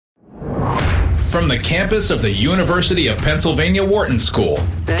from the campus of the University of Pennsylvania Wharton School.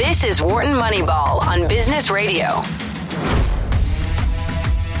 This is Wharton Moneyball on Business Radio.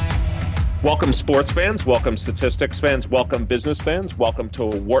 Welcome, sports fans. Welcome, statistics fans. Welcome, business fans. Welcome to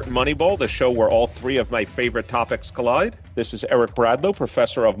Wharton Moneyball, the show where all three of my favorite topics collide. This is Eric Bradlow,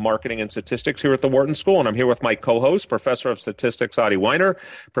 professor of marketing and statistics here at the Wharton School, and I'm here with my co-host, professor of statistics Adi Weiner,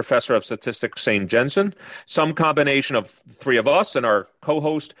 professor of statistics Shane Jensen. Some combination of three of us and our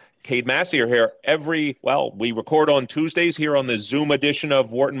co-host Cade Massey are here we record on Tuesdays here on the Zoom edition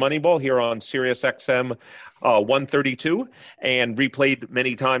of Wharton Moneyball here on Sirius XM 132 and replayed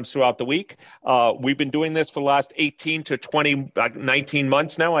many times throughout the week. We've been doing this for the last 18 to 19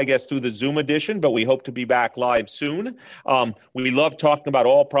 months now, I guess, through the Zoom edition, but we hope to be back live soon. We love talking about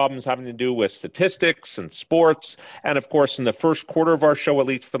all problems having to do with statistics and sports. And of course, in the first quarter of our show, at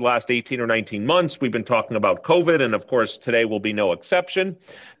least for the last 18 or 19 months, we've been talking about COVID. And of course, today will be no exception.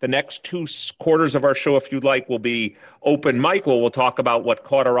 The next two quarters of our show, if you'd like, will be open mic. We'll talk about what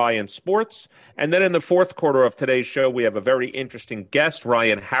caught our eye in sports. And then in the fourth quarter of today's show, we have a very interesting guest,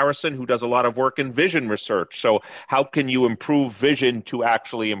 Ryan Harrison, who does a lot of work in vision research. So how can you improve vision to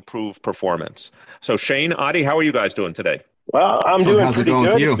actually improve performance? So Shane, Adi, how are you guys doing today? Well, I'm doing pretty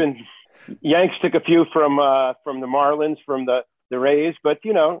good. Yanks took a few from the Marlins, from the Rays, but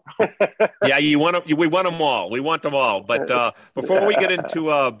you know. Yeah, we want them all. We want them all. But before we get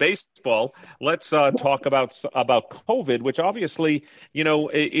into baseball, let's talk about COVID, which obviously, you know,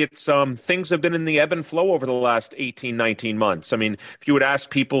 it's things have been in the ebb and flow over the last 18, 19 months. I mean, if you would ask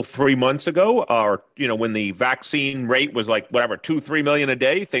people 3 months ago, or, you know, when the vaccine rate was like, 2-3 million a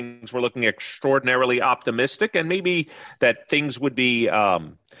day, things were looking extraordinarily optimistic, and maybe that things would be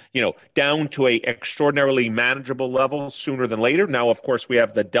down to a extraordinarily manageable level sooner than later. Now, of course, we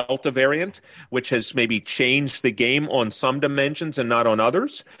have the Delta variant, which has maybe changed the game on some dimensions and not on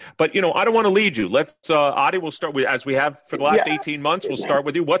others. But, you know, I don't want to lead you. Let's, Adi, we'll start with, as we have for the last 18 months, we'll start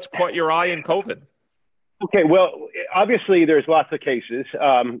with you. What's caught your eye in COVID? Okay, well, obviously there's lots of cases,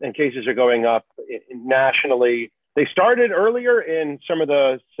 and cases are going up nationally. They started earlier in some of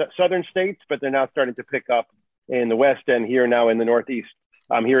the southern states, but they're now starting to pick up in the West and here now in the Northeast.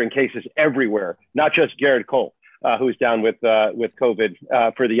 I'm hearing cases everywhere, not just Garrett Cole, who's down with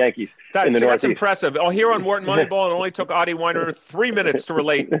COVID for the Yankees in the Northeast. That's impressive. Here on Wharton Moneyball, it only took Adi Weiner 3 minutes to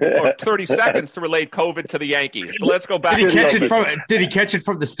relate, or 30 seconds to relate COVID to the Yankees. But let's go back. Did he catch it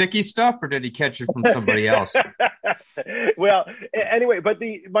from the sticky stuff, or did he catch it from somebody else? Well, anyway, but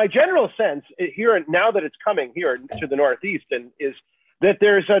my general sense here, now that it's coming here to the Northeast, is that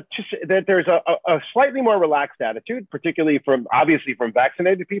there's a slightly more relaxed attitude, particularly from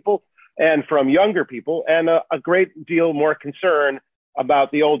vaccinated people and from younger people, and a great deal more concern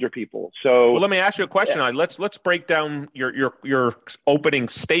about the older people. So, well, let me ask you a question. Let's break down your opening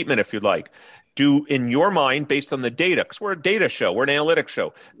statement, if you'd like. In your mind, based on the data, because we're a data show, we're an analytics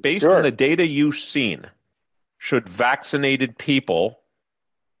show, based on the data you've seen, should vaccinated people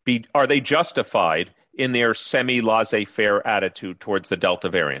are they justified in their semi-laissez-faire attitude towards the Delta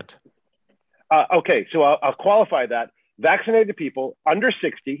variant? Okay, so I'll qualify that. Vaccinated people under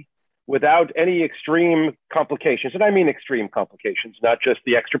 60 without any extreme complications, and I mean extreme complications, not just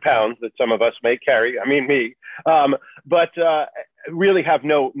the extra pounds that some of us may carry, I mean me, but really have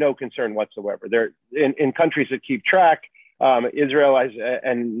no concern whatsoever. They're in countries that keep track. Israel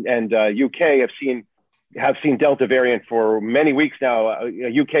and UK have seen Delta variant for many weeks now,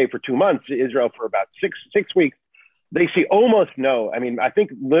 UK for 2 months, Israel for about six weeks. They see almost no. I mean, I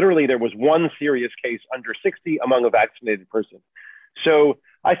think literally there was one serious case under 60 among a vaccinated person. So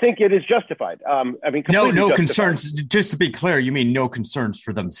I think it is justified. No concerns. Just to be clear, you mean no concerns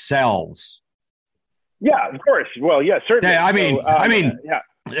for themselves? Yeah, of course. Well, yeah, certainly. Yeah,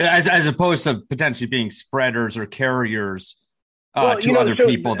 as opposed to potentially being spreaders or carriers to other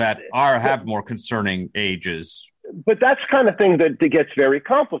people that have more concerning ages. But that's kind of thing that gets very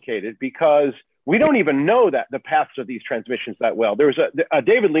complicated because we don't even know that the paths of these transmissions that well. There was a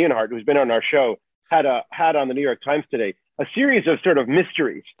David Leonhardt, who's been on our show, had on the New York Times today a series of sort of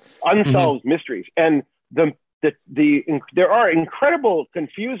mysteries, unsolved mysteries, and there are incredible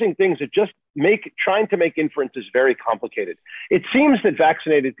confusing things that just trying to make inferences very complicated. It seems that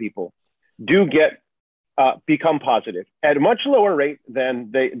vaccinated people do become positive at a much lower rate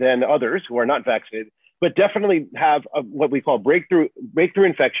than others who are not vaccinated, but definitely have what we call breakthrough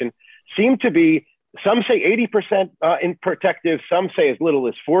infection. Seem to be, some say 80% in protective, some say as little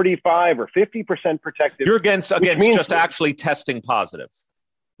as 45 or 50% protective. You're against just actually testing positive.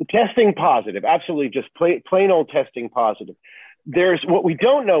 Testing positive, absolutely, just plain old testing positive. What we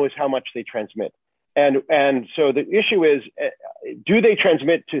don't know is how much they transmit. And so the issue is, do they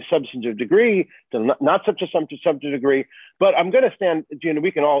transmit to substantive degree, to not such a substantive degree? But I'm going to stand,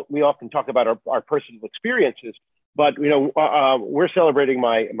 we all can talk about our personal experiences, but, we're celebrating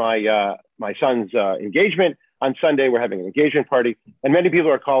my son's engagement on Sunday. We're having an engagement party, and many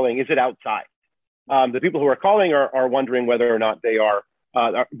people are calling, is it outside? The people who are calling are wondering whether or not they are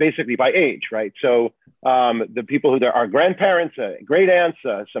basically by age, right? So the people who are grandparents, great aunts,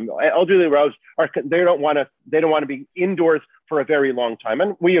 some elderly relatives they don't want to be indoors for a very long time,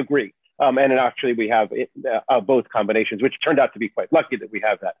 and we agree. And actually, we have both combinations, which turned out to be quite lucky that we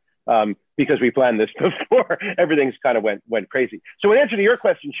have that because we planned this before everything's kind of went crazy. So in answer to your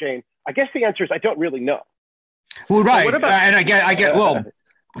question, Shane, I guess the answer is I don't really know. Well, right, and I get well.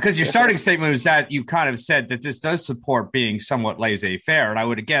 Because your starting statement was that you kind of said that this does support being somewhat laissez-faire. And I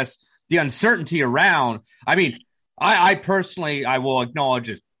would guess the uncertainty around, I personally, I will acknowledge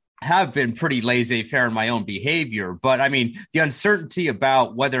it, have been pretty laissez-faire in my own behavior. But the uncertainty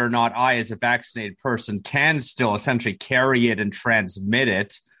about whether or not I, as a vaccinated person, can still essentially carry it and transmit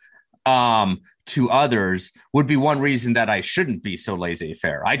it to others would be one reason that I shouldn't be so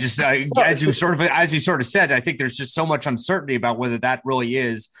laissez-faire. As you sort of said, I think there's just so much uncertainty about whether that really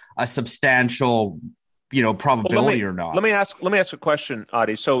is a substantial, probability or not. Let me ask a question,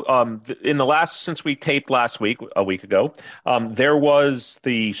 Adi. So, since we taped a week ago, there was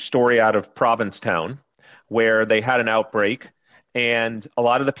the story out of Provincetown where they had an outbreak, and a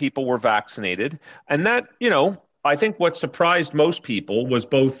lot of the people were vaccinated, and that, I think what surprised most people was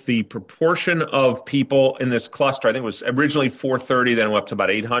both the proportion of people in this cluster. I think it was originally 430, then it went up to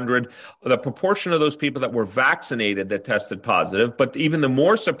about 800. The proportion of those people that were vaccinated that tested positive. But even the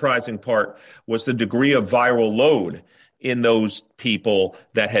more surprising part was the degree of viral load in those people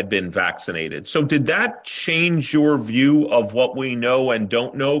that had been vaccinated. So did that change your view of what we know and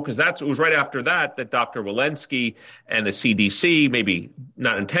don't know? Because it was right after that Dr. Walensky and the CDC, maybe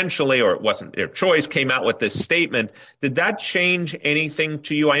not intentionally or it wasn't their choice, came out with this statement. Did that change anything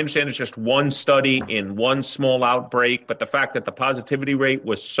to you? I understand it's just one study in one small outbreak, but the fact that the positivity rate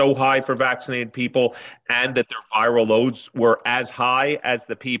was so high for vaccinated people and that their viral loads were as high as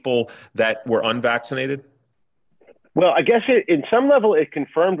the people that were unvaccinated? Well, I guess in some level, it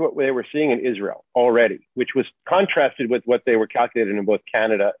confirmed what they were seeing in Israel already, which was contrasted with what they were calculating in both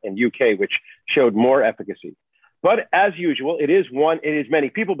Canada and UK, which showed more efficacy. But as usual, it is many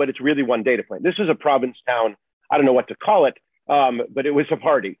people, but it's really one data point. This is a Provincetown, I don't know what to call it, but it was a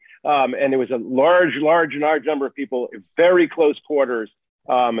party. And there was a large number of people, very close quarters.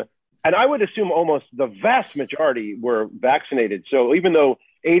 And I would assume almost the vast majority were vaccinated. So even though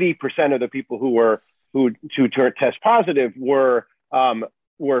 80% of the people who test positive were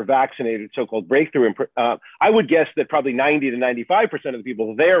vaccinated, so-called breakthrough. I would guess that probably 90 to 95% of the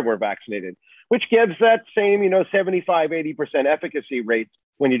people there were vaccinated, which gives that same, 75, 80% efficacy rate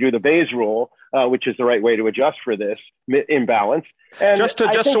when you do the Bayes rule, which is the right way to adjust for this imbalance. And just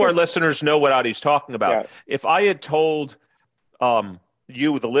so our listeners know what Adi's talking about, yeah. If I had told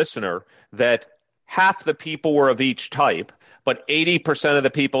you, the listener, that half the people were of each type, but 80% of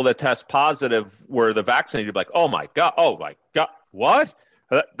the people that test positive were the vaccinated, you'd be like, oh my God, what?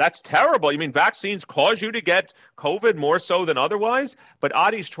 That's terrible. You mean vaccines cause you to get COVID more so than otherwise? But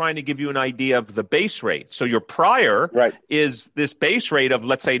Adi's trying to give you an idea of the base rate. So your prior is this base rate of,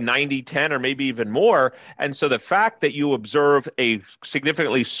 let's say, 90-10 or maybe even more. And so the fact that you observe a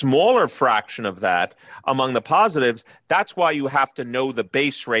significantly smaller fraction of that among the positives, that's why you have to know the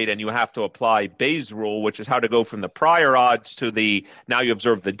base rate and you have to apply Bayes' rule, which is how to go from the prior odds to the, now you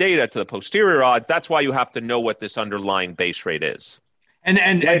observe the data, to the posterior odds. That's why you have to know what this underlying base rate is.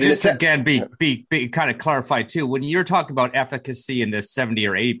 And just to again be kind of clarify too, when you're talking about efficacy in this 70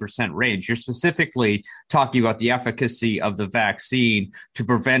 or 80% range, you're specifically talking about the efficacy of the vaccine to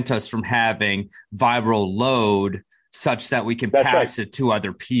prevent us from having viral load such that we can pass it to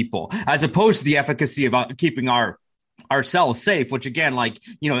other people, as opposed to the efficacy of keeping ourselves safe, which again, I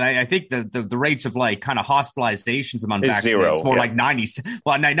think the rates of kind of hospitalizations among vaccinated, zero, it's more like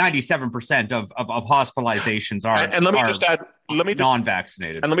 97% of hospitalizations are. And let me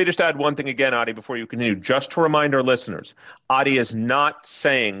non-vaccinated. And let me just add one thing again, Adi, before you continue, just to remind our listeners, Adi is not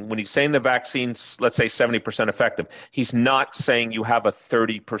saying, when he's saying the vaccine's, let's say 70% effective, he's not saying you have a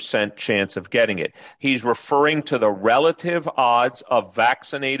 30% chance of getting it. He's referring to the relative odds of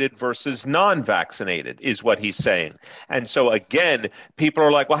vaccinated versus non-vaccinated is what he's saying. And so again, people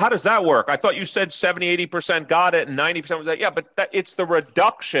are like, well, how does that work? I thought you said 70, 80% got it and 90% was that. Yeah, but it's the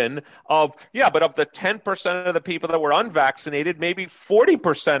reduction of, but of the 10% of the people that were unvaccinated, vaccinated, maybe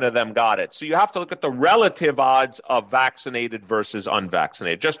 40% of them got it. So you have to look at the relative odds of vaccinated versus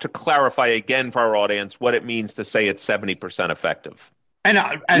unvaccinated, just to clarify again for our audience what it means to say it's 70% effective. And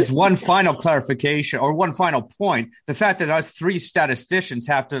as one final clarification or one final point, the fact that us three statisticians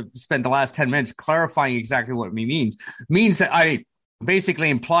have to spend the last 10 minutes clarifying exactly what it means that I basically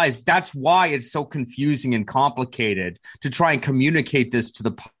implies that's why it's so confusing and complicated to try and communicate this to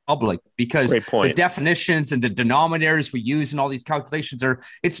the public, because the definitions and the denominators we use in all these calculations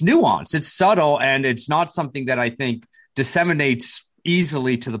it's nuanced, it's subtle, and it's not something that I think disseminates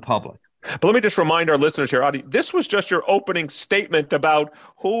easily to the public. But let me just remind our listeners here, Adi, this was just your opening statement about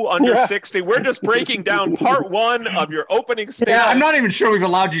who under 60. We're just breaking down part one of your opening statement. Yeah, I'm not even sure we've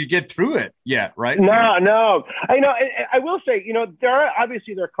allowed you to get through it yet, right? No. I know. I will say, there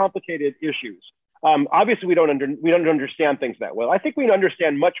are complicated issues. Obviously, we don't understand things that well. I think we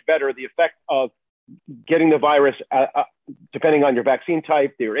understand much better the effect of getting the virus, depending on your vaccine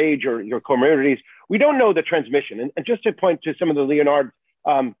type, your age, or your comorbidities. We don't know the transmission. And just to point to some of the Leonard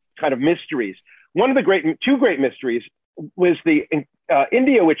kind of mysteries, two great mysteries was the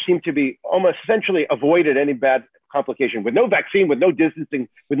India, which seemed to be almost essentially avoided any bad complication with no vaccine, with no distancing,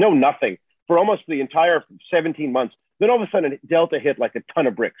 with no nothing for almost the entire 17 months. Then all of a sudden, Delta hit like a ton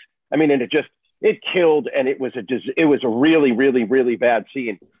of bricks. I mean, and it killed, and it was a really, really, really bad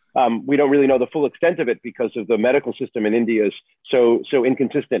scene. We don't really know the full extent of it because of the medical system in India is so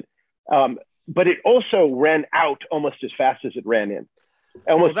inconsistent. But it also ran out almost as fast as it ran in.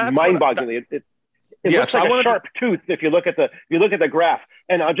 Almost mind-bogglingly. It looks like a sharp tooth if you look at the graph.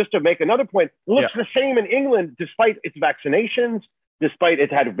 And just to make another point, it looks the same in England, despite its vaccinations, despite it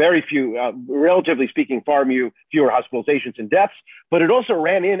had very few, relatively speaking, far fewer hospitalizations and deaths. But it also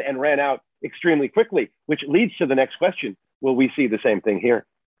ran in and ran out extremely quickly, which leads to the next question: will we see the same thing here?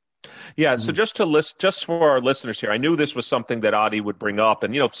 Yeah, so just for our listeners here, I knew this was something that Adi would bring up.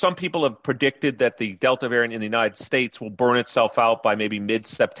 And, some people have predicted that the Delta variant in the United States will burn itself out by maybe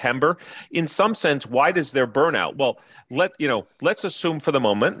mid-September. In some sense, why does there burn out? Well, let's assume for the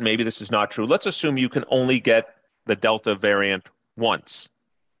moment, maybe this is not true. Let's assume you can only get the Delta variant once.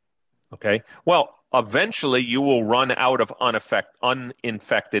 Okay. Well, eventually you will run out of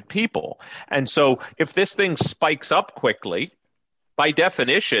uninfected people. And so if this thing spikes up quickly, by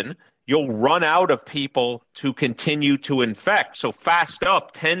definition, you'll run out of people to continue to infect. So fast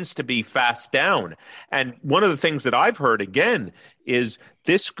up tends to be fast down. And one of the things that I've heard, again, is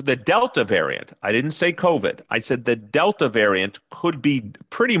the Delta variant. I didn't say COVID. I said the Delta variant could be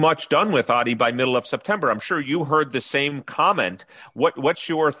pretty much done with, Adi, by middle of September. I'm sure you heard the same comment. What's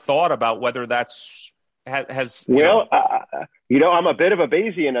your thought about whether that's I'm a bit of a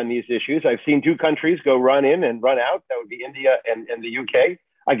Bayesian on these issues. I've seen two countries go run in and run out. That would be India and the UK.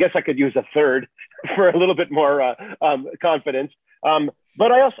 I guess I could use a third for a little bit more confidence.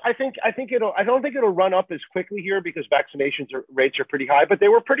 But I don't think it'll run up as quickly here because rates are pretty high. But they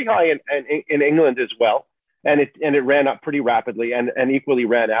were pretty high in England as well, and it ran up pretty rapidly and equally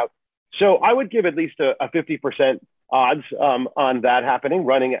ran out. So I would give at least a 50% odds on that happening.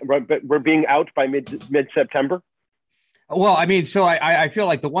 But we're being out by mid-September. Well, I mean, so I feel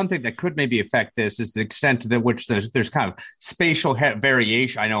like the one thing that could maybe affect this is the extent to which there's kind of spatial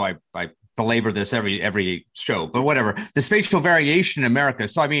variation. I know I belabor this every show, but whatever. The spatial variation in America.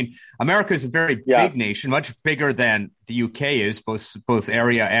 So, I mean, America is a very big nation, much bigger than the UK is, both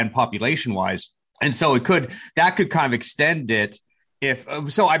area and population wise. And so that could kind of extend it.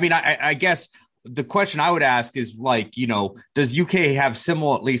 I guess the question I would ask is does UK have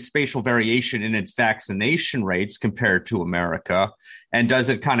similar, at least spatial variation in its vaccination rates compared to America? And does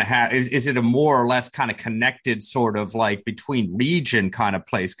it kind of is it a more or less kind of connected sort of like between region kind of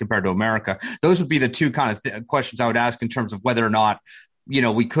place compared to America? Those would be the two kind of questions I would ask in terms of whether or not,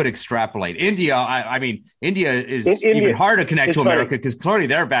 we could extrapolate. India, India is even harder to connect to America because clearly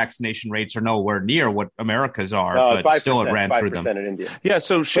their vaccination rates are nowhere near what America's are, but still it ran through them. In India. Yeah,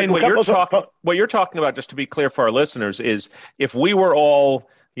 so Shane, what you're talking about, just to be clear for our listeners, is if we were all,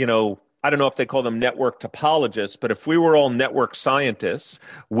 I don't know if they call them network topologists, but if we were all network scientists,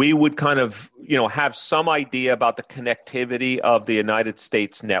 we would kind of, have some idea about the connectivity of the United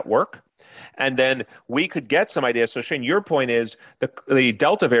States network. And then we could get some idea. So Shane, your point is the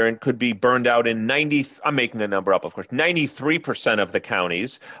Delta variant could be burned out in I'm making the number up, of course, 93% of the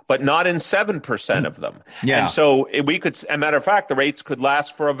counties, but not in 7% of them. Yeah. And so as a matter of fact, the rates could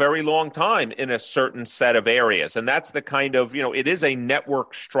last for a very long time in a certain set of areas. And that's the kind of, it is a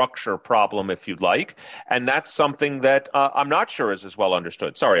network structure problem, if you'd like. And that's something that I'm not sure is as well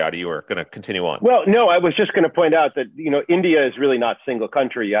understood. Sorry, Adi, you were going to continue on. Well, no, I was just going to point out that, India is really not single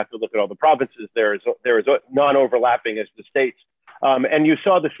country. You have to look at all the provinces there is non-overlapping as the states. And you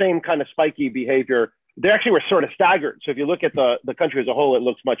saw the same kind of spiky behavior. They actually were sort of staggered. So if you look at the country as a whole, it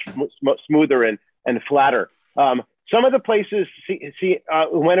looks much smoother and flatter. Some of the places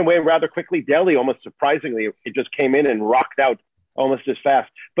went away rather quickly. Delhi, almost surprisingly, it just came in and rocked out almost as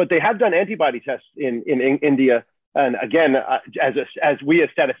fast. But they have done antibody tests in India. And again, as we as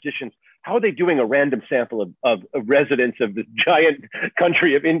statisticians, how are they doing a random sample of residents of this giant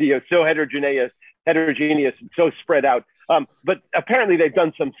country of India, so heterogeneous and so spread out? But apparently they've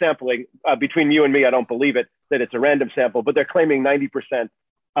done some sampling between you and me. I don't believe it, that it's a random sample, but they're claiming 90%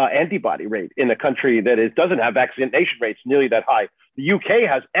 antibody rate in a country that doesn't have vaccination rates nearly that high. The UK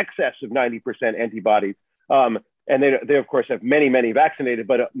has excess of 90% antibodies. And they of course have many vaccinated,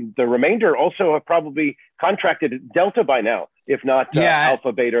 but the remainder also have probably contracted Delta by now, if not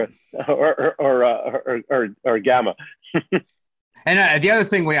Alpha, Beta, or Gamma. And the other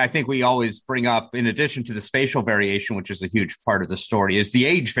thing I think we always bring up, in addition to the spatial variation, which is a huge part of the story, is the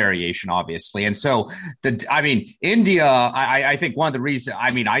age variation, obviously. And so, India, I think one of the reasons,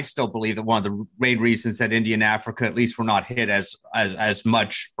 I still believe that one of the main reasons that India and Africa at least were not hit as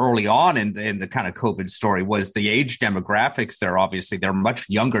much early on in the kind of COVID story was the age demographics there. Obviously, they're much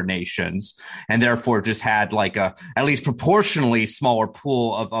younger nations and therefore just had like at least proportionally smaller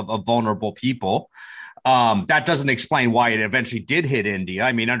pool of vulnerable people. That doesn't explain why it eventually did hit India.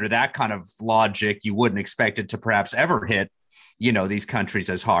 Under that kind of logic, you wouldn't expect it to perhaps ever hit, these countries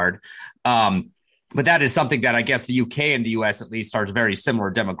as hard. But that is something that I guess the UK and the US at least are very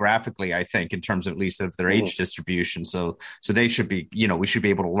similar demographically, I think, in terms of at least of their age distribution. So they should be, we should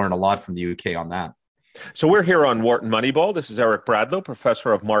be able to learn a lot from the UK on that. So we're here on Wharton Moneyball. This is Eric Bradlow,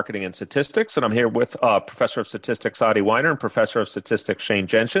 professor of marketing and statistics, and I'm here with professor of statistics Adi Weiner and professor of statistics Shane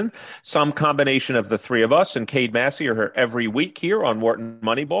Genshin. Some combination of the three of us and Cade Massey are here every week here on Wharton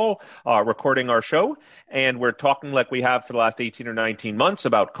Moneyball, recording our show, and we're talking like we have for the last 18 or 19 months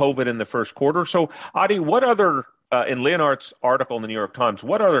about COVID in the first quarter. So, Adi, what other in Leonard's article in the New York Times,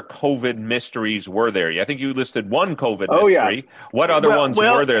 what other COVID mysteries were there? I think you listed one COVID mystery. Yeah. What other ones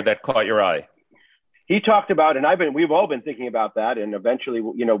were there that caught your eye? He talked about, and we've all been thinking about that, and eventually,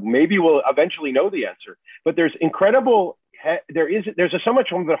 maybe we'll eventually know the answer. But there's so much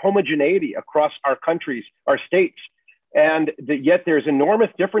homogeneity across our countries, our states, and yet there's enormous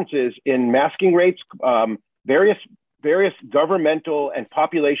differences in masking rates, various governmental and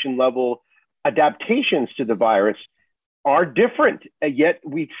population level adaptations to the virus are different. And yet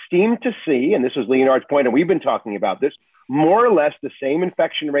we seem to see, and this was Leonard's point, and we've been talking about this, more or less the same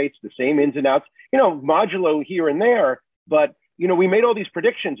infection rates, the same ins and outs, modulo here and there. But, we made all these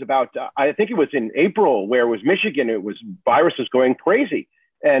predictions about, I think it was in April where it was Michigan, virus was going crazy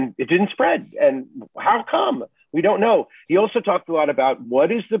and it didn't spread. And how come? We don't know. He also talked a lot about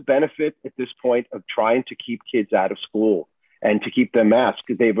what is the benefit at this point of trying to keep kids out of school and to keep them masked,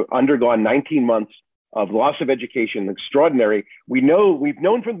 because they've undergone 19 months of loss of education, extraordinary. We've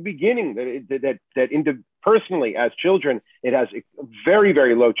known from the beginning that personally as children, it has a very,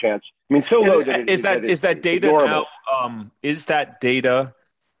 very low chance. So low that is that data now? Is that data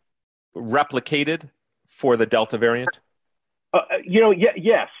replicated for the Delta variant?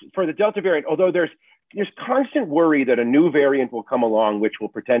 Yes, for the Delta variant. Although there's constant worry that a new variant will come along, which will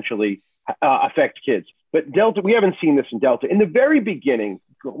potentially affect kids. But Delta, we haven't seen this in Delta. In the very beginning,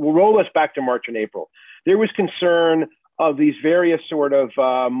 we'll roll us back to March and April. There was concern of these various sort of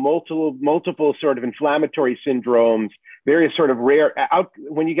multiple sort of inflammatory syndromes, various sort of rare.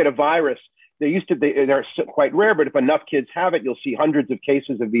 When you get a virus, they're quite rare, but if enough kids have it, you'll see hundreds of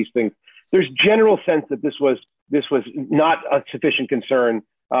cases of these things. There's general sense that this was not a sufficient concern.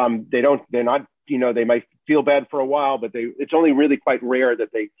 They might feel bad for a while, but it's only really quite rare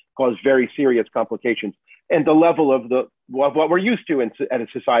that they cause very serious complications. And the level of what we're used to at a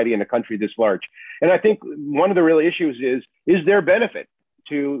society in a country this large. And I think one of the real issues is there benefit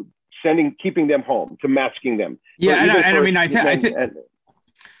to keeping them home, to masking them. Yeah,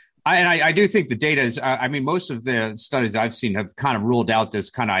 I do think the data is, most of the studies I've seen have kind of ruled out this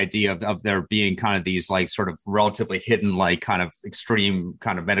kind of idea of there being kind of these like sort of relatively hidden, like kind of extreme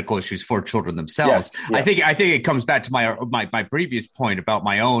kind of medical issues for children themselves. Yeah. I think it comes back to my previous point about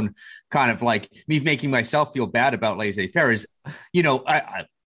my own kind of like me making myself feel bad about laissez-faire is,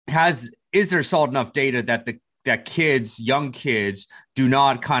 is there solid enough data that the young kids, do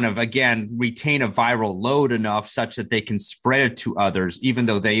not kind of, again, retain a viral load enough such that they can spread it to others, even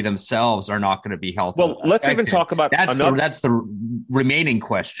though they themselves are not going to be healthy. Well, let's even talk about that's the remaining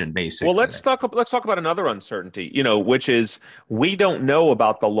question, basically. Well, let's talk about another uncertainty, which is we don't know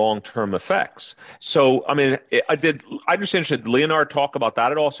about the long-term effects. So, I mean, I just interested. Leonard talk about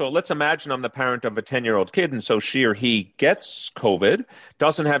that at all. So let's imagine I'm the parent of a 10-year-old kid, and so she or he gets COVID,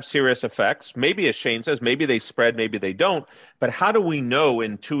 doesn't have serious effects. Maybe, as Shane says, maybe they spread, maybe they don't. But how do we know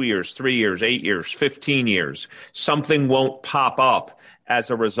in 2 years, 3 years, 8 years, 15 years, something won't pop up as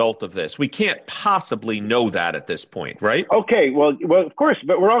a result of this? We can't possibly know that at this point, right? Okay, well, of course,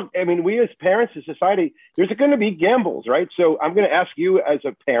 but we as parents, as society, there's going to be gambles, right? So I'm going to ask you as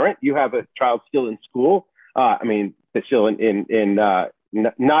a parent, you have a child still in school. They're still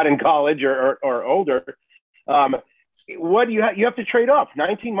not in college or older. What do you have to trade off?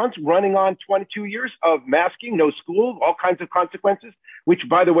 19 months running on 22 years of masking, no school, all kinds of consequences, which,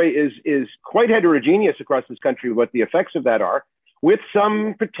 by the way, is quite heterogeneous across this country, what the effects of that are, with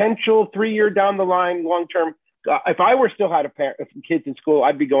some potential 3-year down the line, long-term. If I were still had kids in school,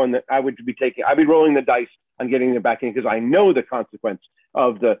 I'd be rolling the dice on getting them back in, because I know the consequence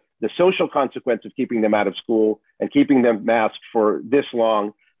of the social consequence of keeping them out of school and keeping them masked for this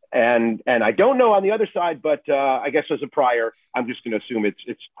long. And I don't know on the other side, but I guess as a prior, I'm just going to assume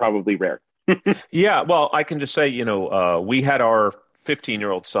it's probably rare. Yeah, well, I can just say, we had our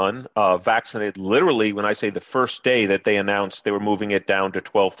 15-year-old son vaccinated literally when I say the first day that they announced they were moving it down to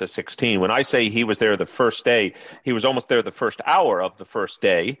 12 to 16. When I say he was there the first day, he was almost there the first hour of the first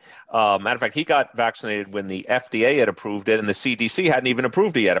day. Matter of fact, he got vaccinated when the FDA had approved it and the CDC hadn't even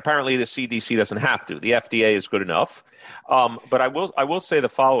approved it yet. Apparently, the CDC doesn't have to. The FDA is good enough. But I will say the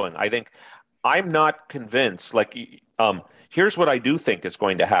following. I think I'm not convinced. Here's what I do think is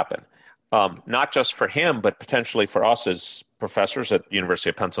going to happen. Not just for him, but potentially for us as professors at the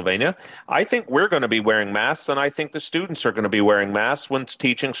University of Pennsylvania. I think we're going to be wearing masks, and I think the students are going to be wearing masks when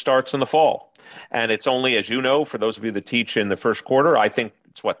teaching starts in the fall. And it's only, as you know, for those of you that teach in the first quarter, I think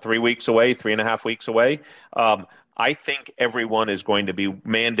it's 3 weeks away, 3.5 weeks away. I think everyone is going to be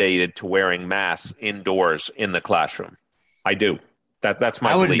mandated to wearing masks indoors in the classroom. I do. That's my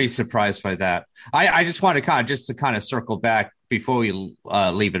belief. I wouldn't be surprised by that. I just want to kind of circle back before we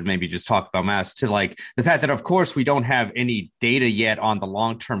leave it, maybe just talk about masks, to the fact that, of course, we don't have any data yet on the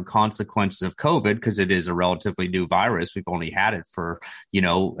long-term consequences of COVID, because it is a relatively new virus. We've only had it for,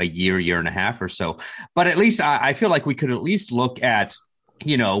 a year and a half or so. But at least I feel like we could at least look at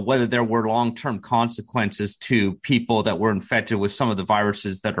whether there were long-term consequences to people that were infected with some of the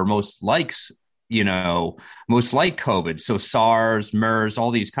viruses that are most like COVID. So SARS, MERS, all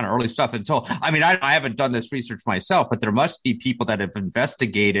these kind of early stuff. And so, I mean, I haven't done this research myself, but there must be people that have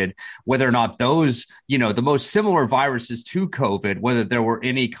investigated whether or not those, the most similar viruses to COVID, whether there were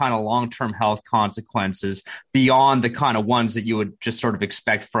any kind of long-term health consequences beyond the kind of ones that you would just sort of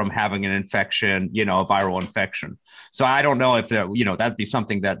expect from having an infection, a viral infection. So I don't know if, that'd be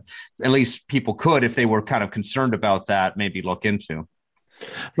something that at least people could, if they were kind of concerned about that, maybe look into.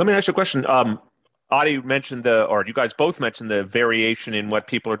 Let me ask you a question. Adi mentioned you guys both mentioned the variation in what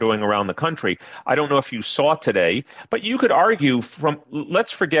people are doing around the country. I don't know if you saw today, but you could argue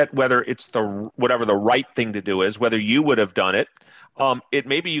let's forget whether it's whatever the right thing to do is, whether you would have done it.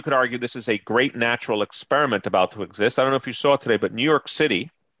 Maybe you could argue this is a great natural experiment about to exist. I don't know if you saw it today, but New York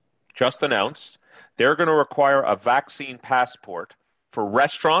City just announced they're going to require a vaccine passport for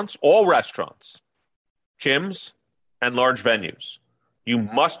restaurants, all restaurants, gyms, and large venues. You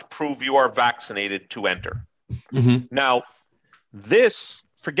must prove you are vaccinated to enter. Mm-hmm. Now,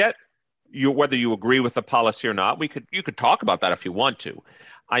 forget whether you agree with the policy or not. You could talk about that if you want to.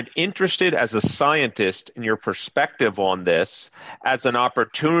 I'm interested as a scientist in your perspective on this as an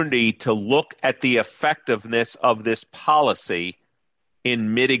opportunity to look at the effectiveness of this policy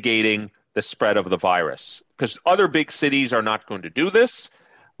in mitigating the spread of the virus. Because other big cities are not going to do this.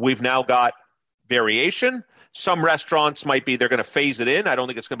 We've now got variation. Some restaurants they're going to phase it in. I don't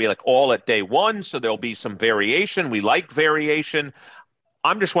think it's going to be all at day one, so there'll be some variation. We like variation.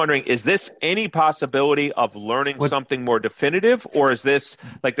 I'm just wondering, is this any possibility of learning something more definitive, or is this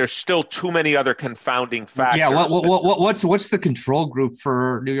there's still too many other confounding factors? Yeah, what's the control group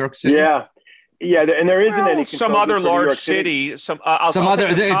for New York City? Yeah, and there isn't any control some other group for large New York city. It's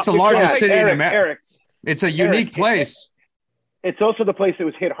the largest city in America. Eric, it's a unique place. It's also the place that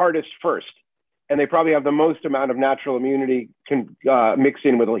was hit hardest first. And they probably have the most amount of natural immunity mixed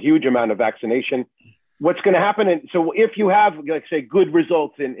in with a huge amount of vaccination. What's going to happen? So if you have, say, good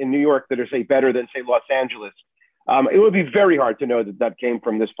results in New York that are, say, better than, say, Los Angeles, it would be very hard to know that came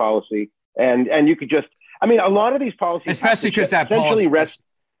from this policy. And you could just, I mean, a lot of these policies, especially because that essentially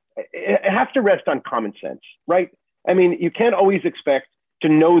it has to rest on common sense, right? I mean, you can't always expect to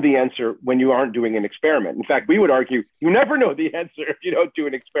know the answer when you aren't doing an experiment. In fact, we would argue you never know the answer if you don't do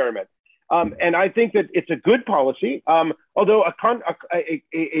an experiment. And I think that it's a good policy. Although a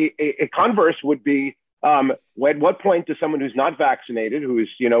converse would be, at what point does someone who's not vaccinated,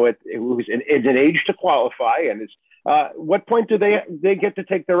 who's in an age to qualify, and is what point do they get to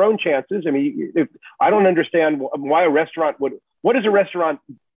take their own chances? I mean, I don't understand why a restaurant would. What does a restaurant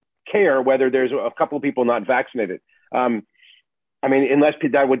care whether there's a couple of people not vaccinated? I mean, unless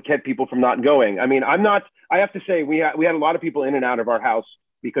that would get people from not going. I mean, I have to say, we had a lot of people in and out of our house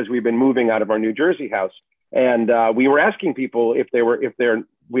because we've been moving out of our New Jersey house. And we were asking people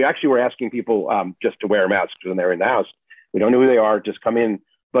we actually were asking people just to wear masks when they're in the house. We don't know who they are, just come in.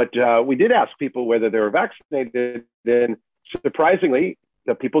 But we did ask people whether they were vaccinated. And surprisingly,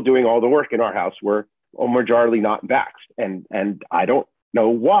 the people doing all the work in our house were majority not vaxxed. And I don't know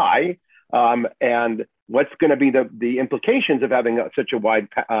why. And what's going to be the implications of having such a wide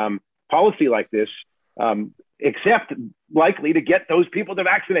policy like this, except likely to get those people to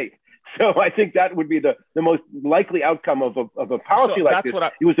vaccinate. So I think that would be the most likely outcome of a policy like this.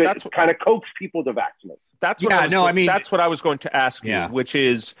 It was to kind of coax people to vaccinate. That's what I was going to ask you, which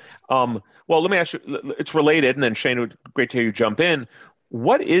is, well, let me ask you, it's related, and then Shane, it would be great to hear you jump in.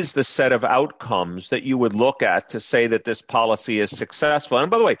 What is the set of outcomes that you would look at to say that this policy is successful?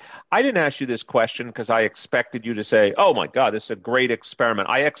 And by the way, I didn't ask you this question because I expected you to say, oh my God, this is a great experiment.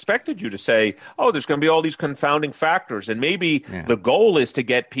 I expected you to say, oh, there's going to be all these confounding factors. And maybe the goal is to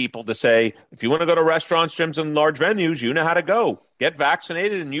get people to say, if you want to go to restaurants, gyms, and large venues, you know how to go. Get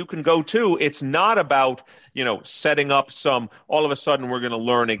vaccinated and you can go too. It's not about, setting up all of a sudden we're going to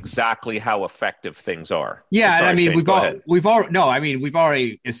learn exactly how effective things are. Yeah. Sorry, and I mean, we've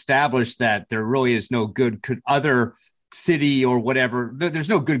already established that there really is no good other city or whatever. There's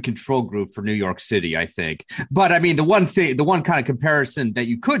no good control group for New York City, I think. But I mean, the one kind of comparison that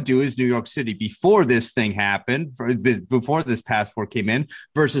you could do is New York City before this thing happened, before this passport came in,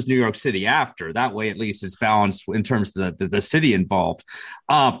 versus New York City after. That way, at least, it's balanced in terms of the city involved.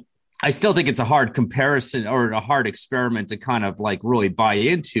 I still think it's a hard comparison or a hard experiment to kind of like really buy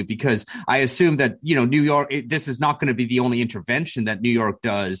into, because I assume that, New York, this is not going to be the only intervention that New York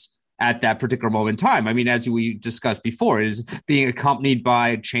does at that particular moment in time. I mean, as we discussed before, is being accompanied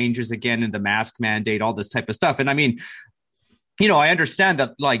by changes again in the mask mandate, all this type of stuff. And I mean, I understand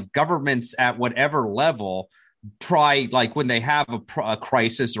that like governments at whatever level try, like when they have a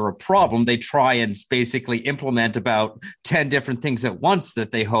crisis or a problem, they try and basically implement about 10 different things at once that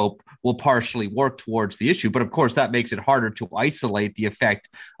they hope will partially work towards the issue. But of course, that makes it harder to isolate the effect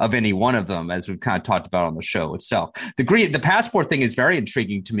of any one of them, as we've kind of talked about on the show itself. The passport thing is very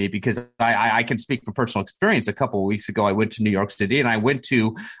intriguing to me because I can speak from personal experience. A couple of weeks ago, I went to New York City and I went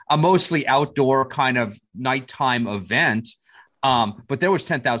to a mostly outdoor kind of nighttime event, but there was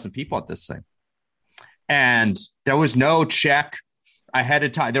 10,000 people at this thing. And there was no check ahead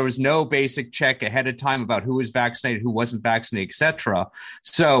of time. There was no basic check ahead of time about who was vaccinated, who wasn't vaccinated, et cetera.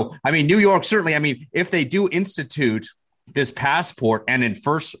 So, I mean, New York, certainly, I mean, if they do institute this passport and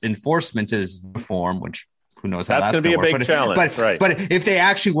enforcement is reform, which who knows how that's going to be a big challenge. But if they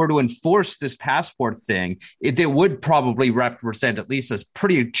actually were to enforce this passport thing, it would probably represent at least a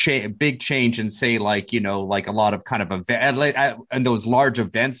pretty big change in, say, like a lot of kind of and those large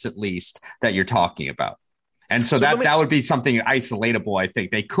events, at least, that you're talking about. And so that would be something isolatable. I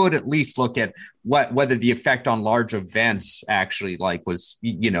think they could at least look at whether the effect on large events actually was,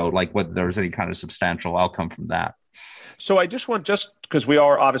 whether there was any kind of substantial outcome from that. So I just because we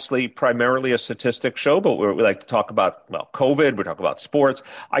are obviously primarily a statistics show, but we like to talk about, COVID, we talk about sports.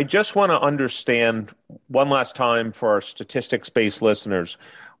 I just want to understand one last time for our statistics-based listeners,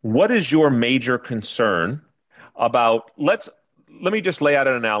 what is your major concern about, let me just lay out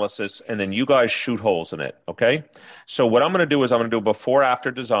an analysis and then you guys shoot holes in it, okay? So what I'm going to do is I'm going to do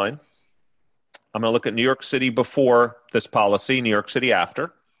before-after design. I'm going to look at New York City before this policy, New York City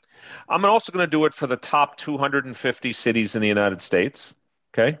after. I'm also going to do it for the top 250 cities in the United States,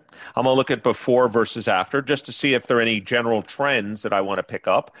 okay? I'm going to look at before versus after just to see if there are any general trends that I want to pick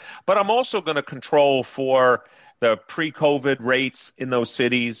up. But I'm also going to control for the pre-COVID rates in those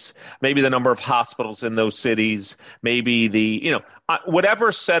cities, maybe the number of hospitals in those cities, maybe the,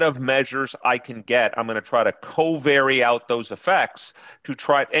 whatever set of measures I can get, I'm going to try to covary out those effects to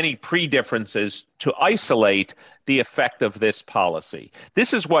try any pre-differences to isolate the effect of this policy.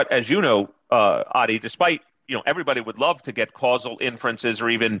 This is what, as you know, Adi, despite everybody would love to get causal inferences or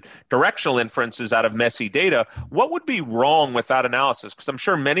even directional inferences out of messy data. What would be wrong with that analysis? Because I'm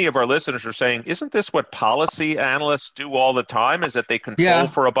sure many of our listeners are saying, isn't this what policy analysts do all the time, is that they control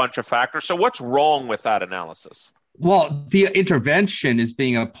for a bunch of factors? So what's wrong with that analysis? Well, the intervention is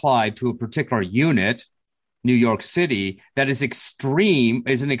being applied to a particular unit, New York City, that is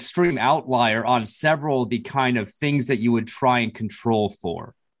an extreme outlier on several of the kind of things that you would try and control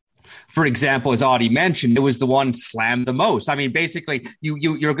for. For example, as Audie mentioned, it was the one slammed the most. I mean, basically,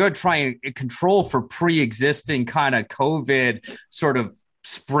 you're going to try and control for pre-existing kind of COVID sort of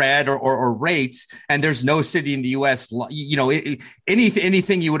spread or rates, and there's no city in the U.S.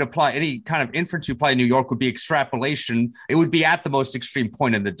 Anything you would apply, any kind of inference you apply in New York would be extrapolation. It would be at the most extreme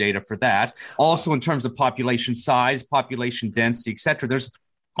point in the data for that. Also, in terms of population size, population density, et cetera, there's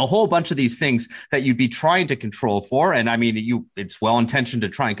a whole bunch of these things that you'd be trying to control for. And I mean, it's well-intentioned to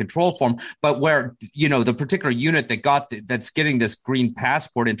try and control for them, but where, the particular unit that's getting this green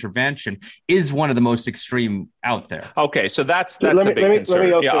passport intervention is one of the most extreme out there. Okay. So that's the big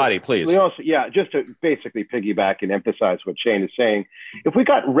concern. Adi, please. Just to basically piggyback and emphasize what Shane is saying, if we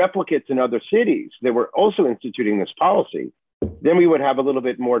got replicates in other cities that were also instituting this policy, then we would have a little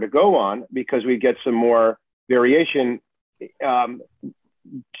bit more to go on because we get some more variation,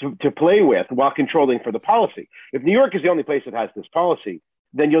 to play with while controlling for the policy. If New York is the only place that has this policy,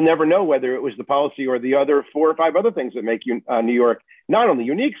 then you'll never know whether it was the policy or the other 4 or 5 other things that make New York not only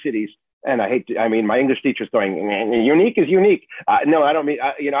unique cities. And my English teacher's going, unique is unique. No, I don't mean,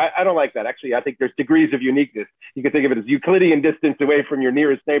 I don't like that. Actually, I think there's degrees of uniqueness. You can think of it as Euclidean distance away from your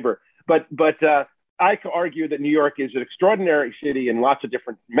nearest neighbor. But I could argue that New York is an extraordinary city in lots of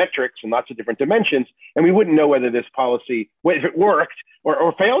different metrics and lots of different dimensions, and we wouldn't know whether this policy, if it worked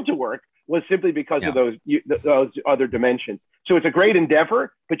or failed to work, was simply because of those other dimensions. So it's a great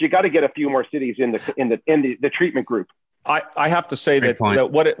endeavor, but you got to get a few more cities in the treatment group. I have to say that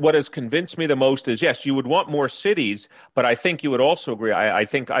what has convinced me the most is, yes, you would want more cities, but I think you would also agree. I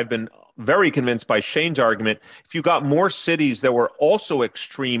think I've been very convinced by Shane's argument. If you got more cities that were also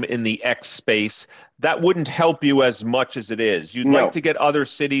extreme in the X space, that wouldn't help you as much as it is. You'd like to get other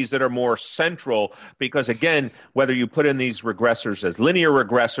cities that are more central because, again, whether you put in these regressors as linear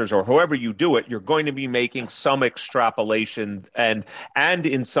regressors or however you do it, you're going to be making some extrapolation and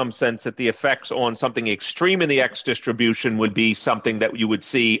in some sense that the effects on something extreme in the X distribution would be something that you would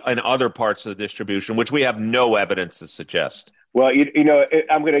see in other parts of the distribution, which we have no evidence to suggest. Well,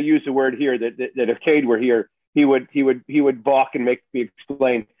 I'm going to use a word here that if Cade were here, he would balk and make me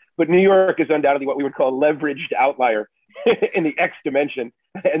explain. But New York is undoubtedly what we would call a leveraged outlier in the X dimension.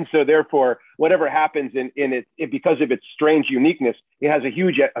 And so therefore, whatever happens in it, because of its strange uniqueness, it has a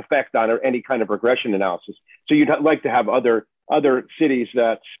huge effect on any kind of regression analysis. So you'd like to have other cities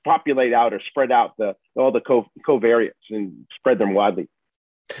that populate out or spread out all the covariates and spread them widely.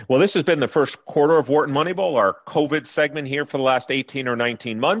 Well, this has been the first quarter of Wharton Moneyball, our COVID segment here for the last 18 or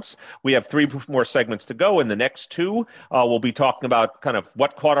 19 months. We have 3 more segments to go. In the next 2, we'll be talking about kind of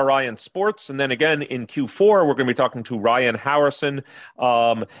what caught our eye in sports. And then again, in Q4, we're going to be talking to Ryan Harrison,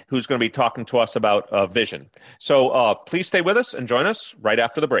 who's going to be talking to us about vision. So please stay with us and join us right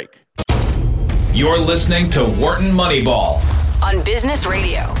after the break. You're listening to Wharton Moneyball on Business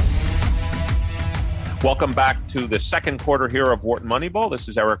Radio. Welcome back to the second quarter here of Wharton Moneyball. This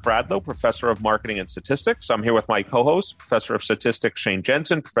is Eric Bradlow, Professor of Marketing and Statistics. I'm here with my co-host, Professor of Statistics Shane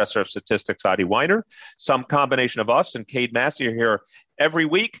Jensen, Professor of Statistics Adi Weiner. Some combination of us and Cade Massey are here every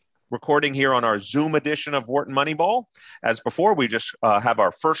week, recording here on our Zoom edition of Wharton Moneyball. As before, we just have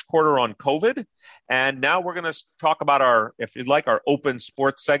our first quarter on COVID. And now we're going to talk about our open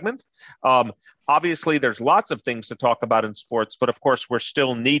sports segment. Obviously, there's lots of things to talk about in sports, but of course, we're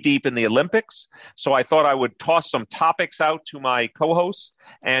still knee-deep in the Olympics. So I thought I would toss some topics out to my co-hosts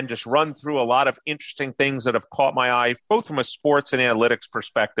and just run through a lot of interesting things that have caught my eye, both from a sports and analytics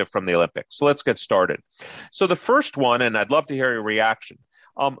perspective from the Olympics. So let's get started. So the first one, and I'd love to hear your reaction.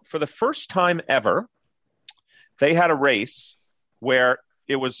 For the first time ever, they had a race where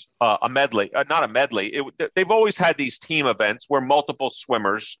it was a medley, not a medley. They've always had these team events where multiple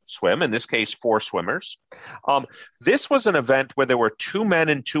swimmers swim, in this case, 4 swimmers. This was an event where there were 2 men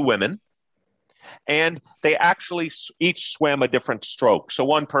and 2 women, and they actually each swam a different stroke. So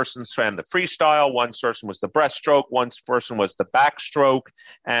one person swam the freestyle, one person was the breaststroke, one person was the backstroke,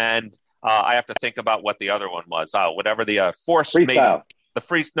 and I have to think about what the other one was. Whatever the force freestyle.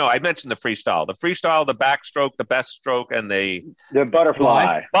 I mentioned the freestyle. The freestyle, the backstroke, the best stroke, and the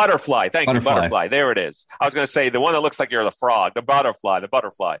butterfly. Butterfly. Thank you, butterfly. There it is. I was going to say the one that looks like you're the frog. The butterfly.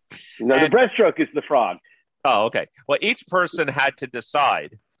 No, the breaststroke is the frog. Oh, okay. Well, each person had to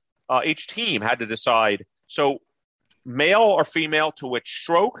decide. Each team had to decide So male or female to which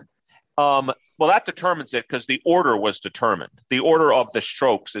stroke? Well, that determines it because the order was determined. The order of the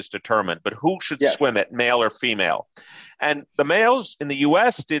strokes is determined, but who should swim it, male or female? And the males in the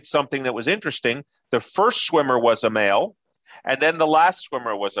U.S. did something that was interesting. The first swimmer was a male, and then the last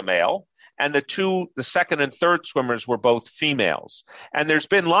swimmer was a male. And the second and third swimmers were both females. And there's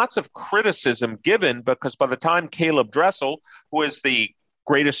been lots of criticism given because by the time Caleb Dressel, who is the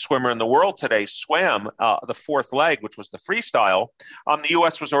greatest swimmer in the world today, swam the fourth leg, which was the freestyle, the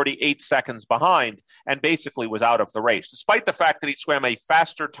U.S. was already 8 seconds behind and basically was out of the race, despite the fact that he swam a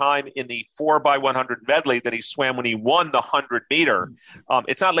faster time in the 4x100 medley that he swam when he won the 100-meter.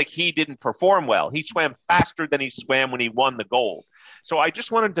 It's not like he didn't perform well. He swam faster than he swam when he won the gold. So I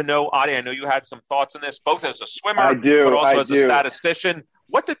just wanted to know, Adi, I know you had some thoughts on this, both as a swimmer, but also as a statistician.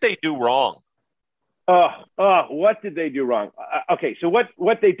 What did they do wrong? What did they do wrong? Okay, so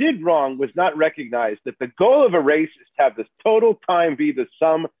what they did wrong was not recognize that the goal of a race is to have the total time be the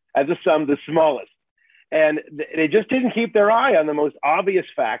smallest. And they just didn't keep their eye on the most obvious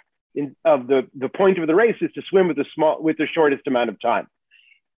fact of the point of the race is to swim with the shortest amount of time.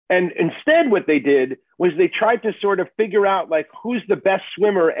 And instead what they did was they tried to sort of figure out like who's the best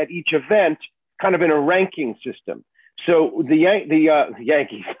swimmer at each event, kind of in a ranking system. So the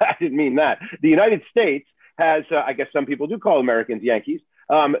Yankees, I didn't mean that. The United States has, I guess some people do call Americans Yankees.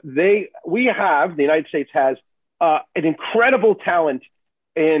 The United States has an incredible talent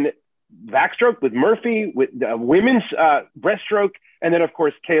in backstroke with Murphy, with women's breaststroke, and then of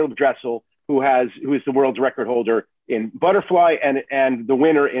course Caleb Dressel, who is the world's record holder in butterfly and the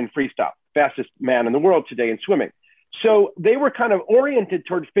winner in freestyle, fastest man in the world today in swimming. So they were kind of oriented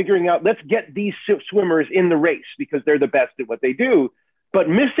towards figuring out, let's get these swimmers in the race because they're the best at what they do, but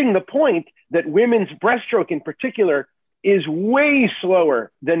missing the point that women's breaststroke in particular is way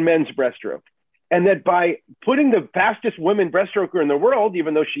slower than men's breaststroke. And that by putting the fastest women breaststroker in the world,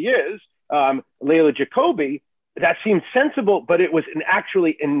 even though she is, Layla Jacoby, that seemed sensible, but it was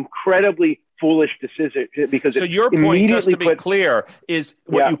actually incredibly foolish decision because so your point, just to be clear, is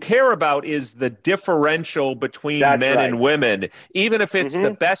what you care about is the differential between men and women, even if it's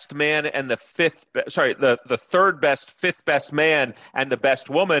the best man and the third best, fifth best man and the best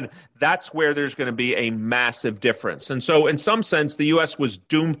woman. That's where there's going to be a massive difference. And so in some sense, the U.S. was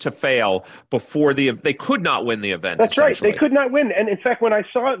doomed to fail before they could not win the event. That's right. They could not win. And in fact, when I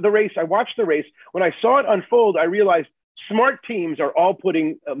saw the race, I watched the race. When I saw it unfold, I realized smart teams are all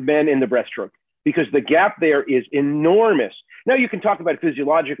putting men in the breaststroke because the gap there is enormous. Now you can talk about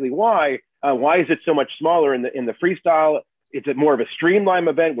physiologically why is it so much smaller in the freestyle? It's more of a streamline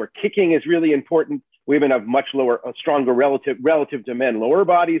event where kicking is really important. Women have much stronger relative to men lower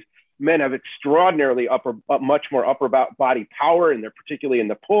bodies. Men have extraordinarily much more upper body power, and they're particularly in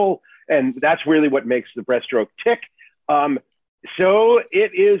the pull, and that's really what makes the breaststroke tick. So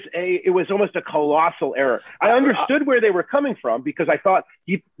it was almost a colossal error. I understood where they were coming from because I thought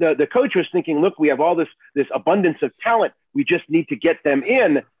the coach was thinking, look, we have all this abundance of talent. We just need to get them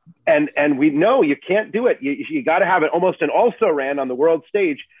in. And we know you can't do it. You got to have it almost an also-ran on the world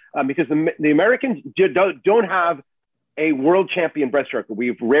stage because the Americans don't have a world champion breaststroker.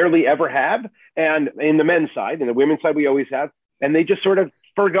 We've rarely ever have. And in the men's side, in the women's side, we always have. And they just sort of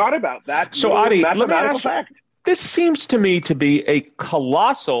forgot about that. So, Adi, mathematical fact. This seems to me to be a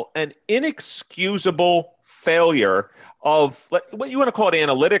colossal and inexcusable failure of what you want to call it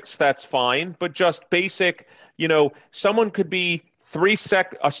analytics, that's fine, but just basic, someone could be 2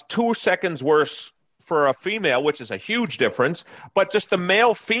 seconds worse for a female, which is a huge difference, but just the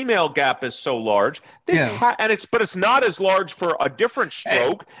male-female gap is so large. But it's not as large for a different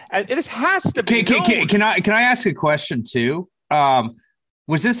stroke, and it has to be known. Can I ask a question too?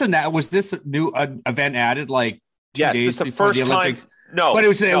 Was this a new event added like 2 days before the Olympics? No, but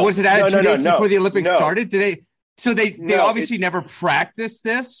was it added 2 days before the Olympics started? They obviously never practiced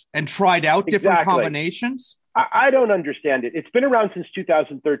this and tried out different combinations. I don't understand it. It's been around since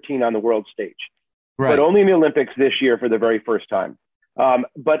 2013 on the world stage, right, but only in the Olympics this year for the very first time.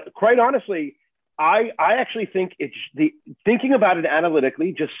 But quite honestly, I actually think thinking about it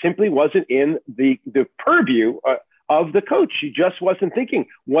analytically just simply wasn't in the purview of the coach. He just wasn't thinking,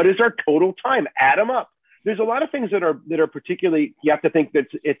 what is our total time? Add them up. There's a lot of things that are particularly, you have to think that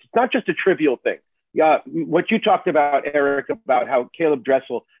it's not just a trivial thing. What you talked about, Eric, about how Caleb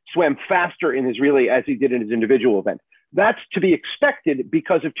Dressel swam faster in his relay as he did in his individual event. That's to be expected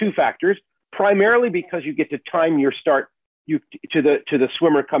because of two factors, primarily because you get to time your start to the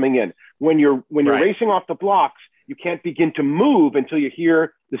swimmer coming in. When you're racing off the blocks, you can't begin to move until you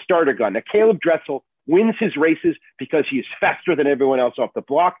hear the starter gun. Now, Caleb Dressel wins his races because he is faster than everyone else off the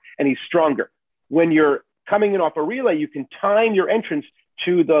block and he's stronger. When you're coming in off a relay, you can time your entrance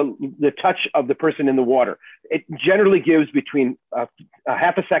to the touch of the person in the water. It generally gives between a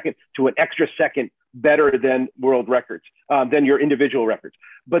half a second to an extra second better than world records, than your individual records.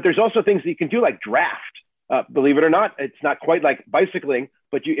 But there's also things that you can do like draft. Believe it or not, it's not quite like bicycling,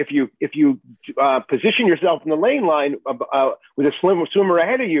 but if you position yourself in the lane line with a swimmer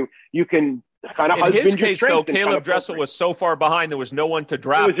ahead of you, you can kind of husband your strength. In his case, though, Caleb Dressel was so far behind, there was no one to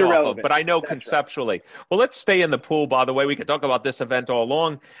draft off of. But I know conceptually. Right. Well, let's stay in the pool, by the way. We could talk about this event all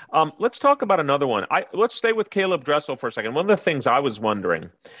along. Let's talk about another one. Let's stay with Caleb Dressel for a second. One of the things I was wondering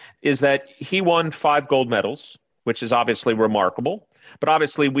is that he won 5 gold medals, which is obviously remarkable. But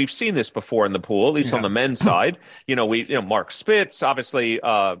obviously, we've seen this before in the pool, at least on the men's side. Mark Spitz, obviously,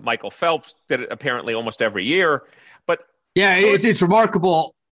 Michael Phelps did it apparently almost every year. But yeah, it's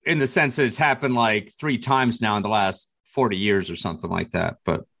remarkable in the sense that it's happened like 3 times now in the last 40 years or something like that.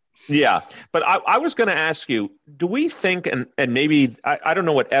 But yeah, but I was going to ask you, do we think, and maybe I don't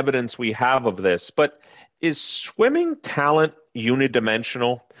know what evidence we have of this, but is swimming talent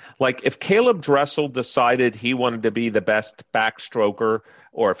unidimensional? Like if Caleb Dressel decided he wanted to be the best backstroker,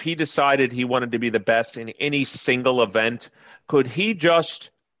 or if he decided he wanted to be the best in any single event, could he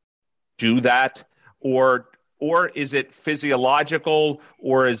just do that? Or is it physiological,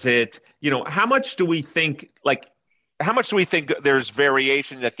 or is it, how much do we think there's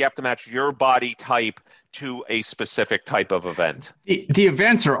variation that you have to match your body type to a specific type of event? The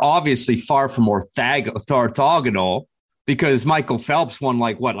events are obviously far from orthogonal, because Michael Phelps won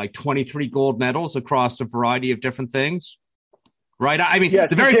like 23 gold medals across a variety of different things, right? I mean, the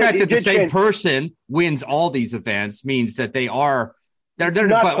very fact that the same person wins all these events means that they're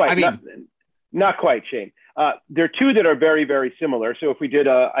not quite, not quite, Shane. There are 2 that are very, very similar. So if we did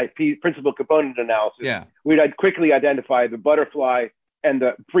a principal component analysis, we'd /quickly identify the butterfly and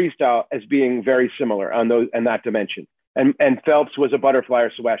the freestyle as being very similar on those and that dimension. And Phelps was a butterfly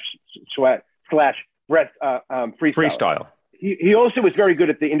slash breath freestyle. He also was very good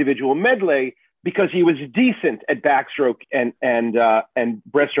at the individual medley because he was decent at backstroke and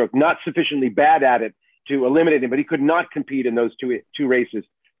breaststroke, not sufficiently bad at it to eliminate him, but he could not compete in those two races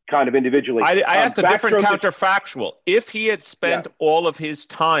kind of individually. I asked a different counterfactual. If he had spent all of his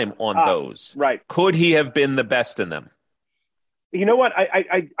time on those, could he have been the best in them? You know what?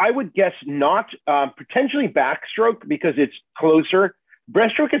 I would guess not. Potentially backstroke because it's closer.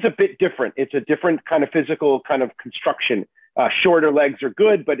 Breaststroke is a bit different. It's a different kind of physical kind of construction. Shorter legs are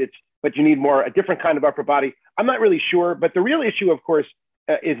good, but you need a different kind of upper body. I'm not really sure, but the real issue, of course,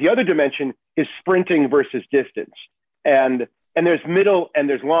 is the other dimension is sprinting versus distance. And there's middle and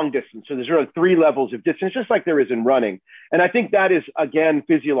there's long distance. So there's really 3 levels of distance, just like there is in running. And I think that is, again,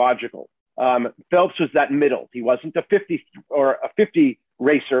 physiological. Phelps was that middle. He wasn't a 50 or a 50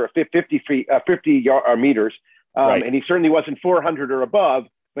 racer, 50 meters. And he certainly wasn't 400 or above,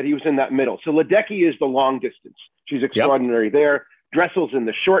 but he was in that middle. So Ledecky is the long distance. She's extraordinary there. Dressel's in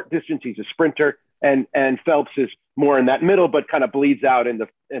the short distance. He's a sprinter. And Phelps is more in that middle, but kind of bleeds out in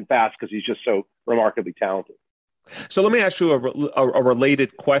fast because he's just so remarkably talented. So let me ask you a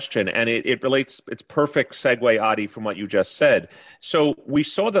related question, and it relates. It's perfect segue, Adi, from what you just said. So we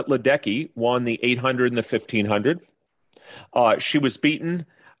saw that Ledecky won the 800 and the 1500. She was beaten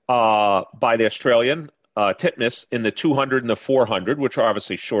by the Australian Titmus in the 200 and the 400, which are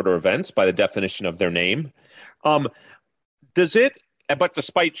obviously shorter events by the definition of their name. But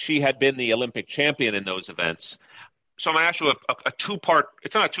despite she had been the Olympic champion in those events, so I'm going to ask you a 2-part,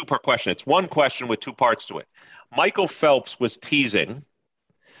 it's not a 2-part question. It's one question with 2 parts to it. Michael Phelps was teasing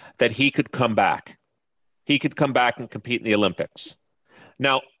that he could come back. He could come back and compete in the Olympics.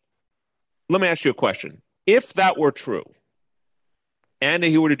 Now, let me ask you a question. If that were true, and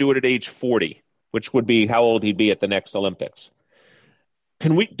he were to do it at age 40, which would be how old he'd be at the next Olympics,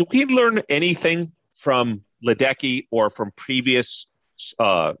 do we learn anything from Ledecky or from previous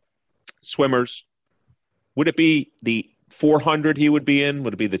swimmers? Would it be the 400 he would be in?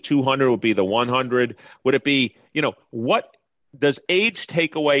 Would it be the 200? Would it be the 100? Would it be, what does age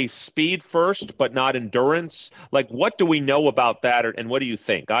take away speed first, but not endurance? Like, what do we know about that? And what do you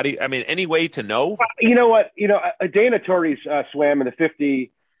think? I mean, any way to know? You know what? Dana Torres swam in the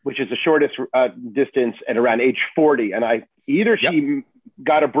 50, which is the shortest distance, at around age 40. And she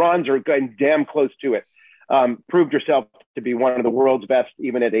got a bronze or got damn close to it. Proved herself to be one of the world's best,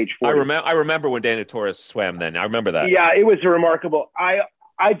 even at age 40. I remember when Dana Torres swam then. I remember that. Yeah, it was a remarkable.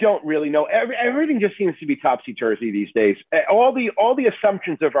 I don't really know. Everything just seems to be topsy-turvy these days. All the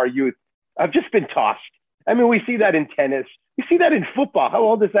assumptions of our youth have just been tossed. I mean, we see that in tennis. We see that in football. How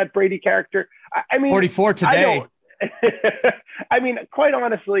old is that Brady character? I mean, 44 today. I mean, quite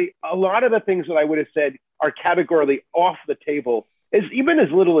honestly, a lot of the things that I would have said are categorically off the table. Even as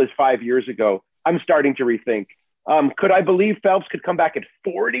little as 5 years ago, I'm starting to rethink. Could I believe Phelps could come back at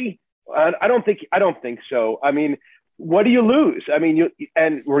 40? I don't think so. I mean, what do you lose? I mean,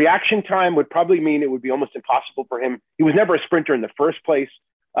 and reaction time would probably mean it would be almost impossible for him. He was never a sprinter in the first place.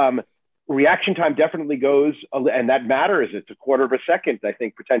 Reaction time definitely goes, and that matters. It's a quarter of a second, I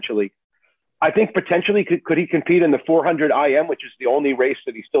think, potentially. Could he compete in the 400 IM, which is the only race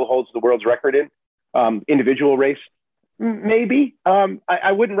that he still holds the world's record in, individual race? Maybe.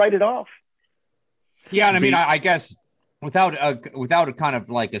 I wouldn't write it off. Yeah, and I mean, I guess without a kind of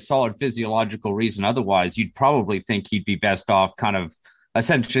like a solid physiological reason otherwise, you'd probably think he'd be best off kind of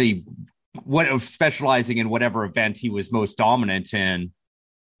essentially specializing in whatever event he was most dominant in,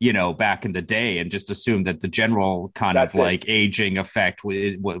 you know, back in the day, and just assume that the general kind of like aging effect,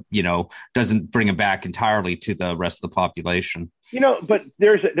 you know, doesn't bring him back entirely to the rest of the population. You know, but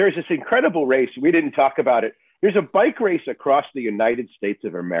there's this incredible race. We didn't talk about it. There's a bike race across the United States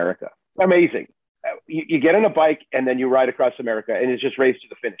of America. Amazing. You get on a bike and then you ride across America, and it's just race to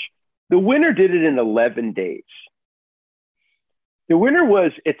the finish. The winner did it in 11 days. The winner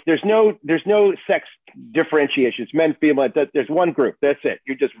was, there's no sex differentiation. It's men, female. There's one group. That's it.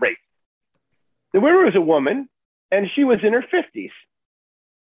 You just race. The winner was a woman, and she was in her 50s.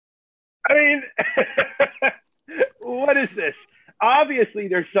 I mean, what is this? Obviously,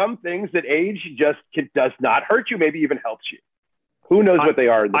 there's some things that age just does not hurt you, maybe even helps you. Who knows what they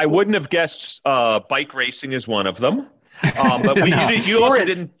are? I wouldn't have guessed bike racing is one of them. But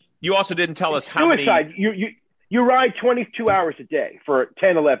you also didn't tell us how suicide. many. You ride 22 hours a day for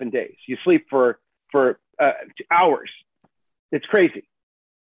 10, 11 days. You sleep for hours. It's crazy.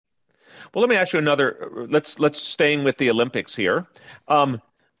 Well, let me ask you another. Let's staying with the Olympics here.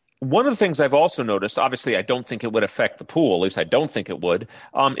 One of the things I've also noticed, obviously, I don't think it would affect the pool. At least I don't think it would.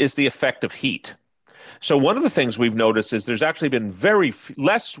 Is the effect of heat. So one of the things we've noticed is there's actually been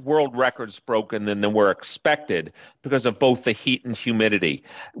less world records broken than were expected because of both the heat and humidity.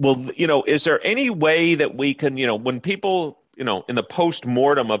 Well, you know, is there any way that we can, you know, when people, you know, in the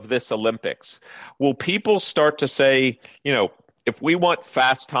post-mortem of this Olympics, will people start to say, you know, if we want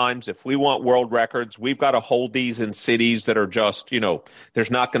fast times, if we want world records, we've got to hold these in cities that are just, you know,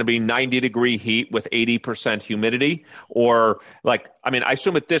 there's not going to be 90-degree heat with 80% humidity? Or like, I mean, I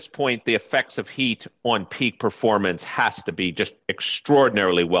assume at this point, the effects of heat on peak performance has to be just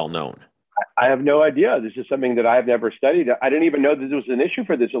extraordinarily well known. I have no idea. This is something that I've never studied. I didn't even know that this was an issue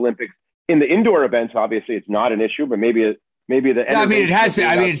for this Olympics. In the indoor events, obviously, it's not an issue, but maybe the I mean, it has been.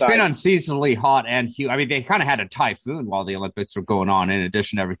 I mean, it's been unseasonably hot and humid. I mean, they kind of had a typhoon while the Olympics were going on, in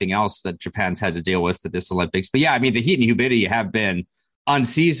addition to everything else that Japan's had to deal with for this Olympics. But yeah, I mean, the heat and humidity have been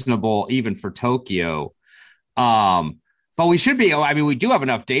unseasonable even for Tokyo. But we should be. I mean, we do have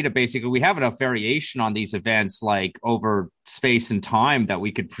enough data. Basically, we have enough variation on these events, like over space and time, that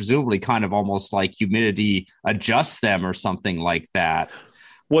we could presumably kind of almost like humidity adjust them or something like that.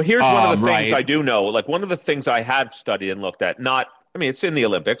 Well, here's one of the things I do know. Like, one of the things I have studied and looked at, it's in the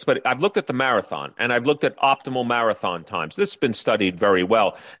Olympics, but I've looked at the marathon, and I've looked at optimal marathon times. This has been studied very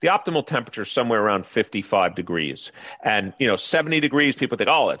well. The optimal temperature is somewhere around 55 degrees. And, you know, 70 degrees, people think,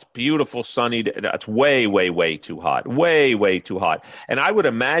 oh, it's beautiful, sunny. That's way, way, way too hot. Way, way too hot. And I would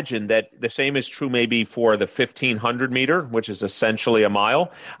imagine that the same is true maybe for the 1,500 meter, which is essentially a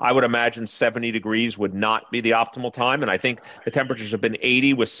mile. I would imagine 70 degrees would not be the optimal time. And I think the temperatures have been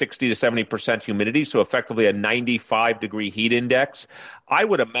 80 with 60 to 70% humidity, so effectively a 95-degree heat index. I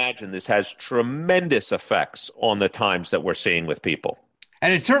would imagine this has tremendous effects on the times that we're seeing with people.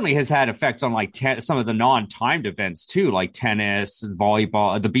 And it certainly has had effects on like some of the non-timed events too, like tennis,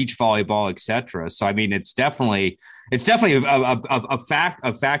 volleyball, the beach volleyball, etc. So I mean, it's definitely a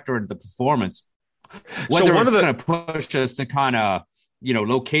factor in the performance. Whether it's going to push us to kind of, you know,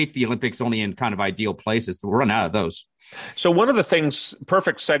 locate the Olympics only in kind of ideal places, we'll run out of those. So one of the things,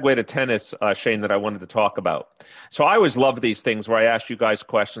 perfect segue to tennis, Shane, that I wanted to talk about. So I always love these things where I ask you guys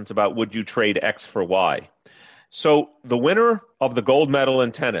questions about, would you trade X for Y? So the winner of the gold medal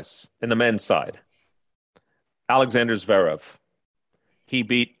in tennis in the men's side, Alexander Zverev, he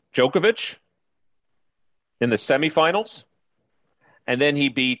beat Djokovic in the semifinals, and then he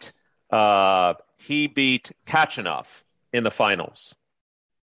beat Kachanov in the finals.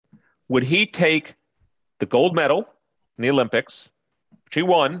 Would he take the gold medal in the Olympics, which he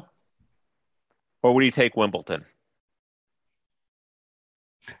won, or would he take Wimbledon?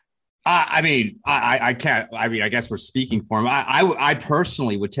 I mean, I can't. I mean, I guess we're speaking for him. I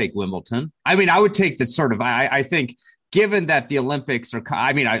personally would take Wimbledon. I mean, I would take the sort of. I think, given that the Olympics are.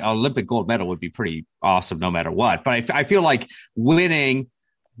 I mean, an Olympic gold medal would be pretty awesome, no matter what. But I feel like winning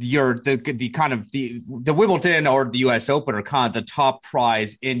the kind of the Wimbledon or the U.S. Open are kind of the top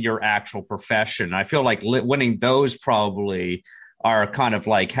prize in your actual profession. I feel like winning those probably are kind of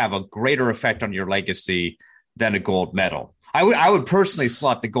like have a greater effect on your legacy than a gold medal. I would personally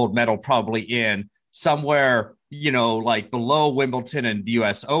slot the gold medal probably in somewhere, like below Wimbledon and the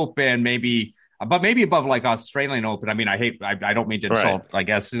U.S. Open, maybe above like Australian Open. I mean, I don't mean to insult, I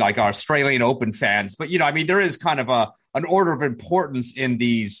guess, like our Australian Open fans, but there is kind of an order of importance in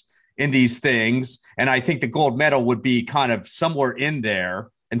these things, and I think the gold medal would be kind of somewhere in there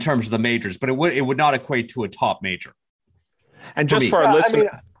in terms of the majors, but it would not equate to a top major. And just for our listeners,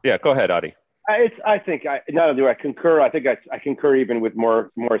 go ahead, Adi. I think not only do I concur. I think I concur even with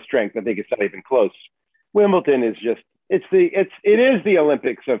more strength. I think it's not even close. Wimbledon is just it is the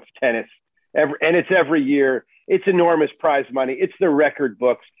Olympics of tennis, and it's every year. It's enormous prize money. It's the record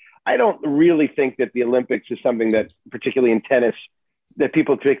books. I don't really think that the Olympics is something that, particularly in tennis, that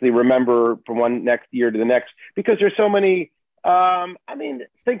people particularly remember from one next year to the next, because there's so many.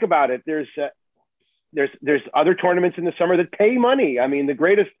 Think about it. There's other tournaments in the summer that pay money. I mean, the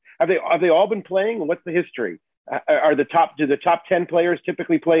greatest. Have they all been playing? What's the history? Do the top 10 players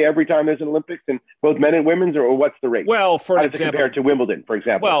typically play every time there's an Olympics in both men and women's, or what's the rate? Well, how does it compare to Wimbledon, for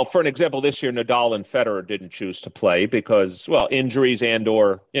example? Well, for an example, this year Nadal and Federer didn't choose to play because, injuries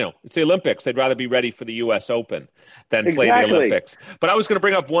or it's the Olympics. They'd rather be ready for the U.S. Open than play the Olympics. But I was going to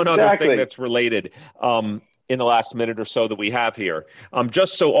bring up one other thing that's related. In the last minute or so that we have here.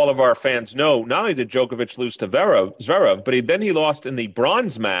 Just so all of our fans know, not only did Djokovic lose to Zverev, but then he lost in the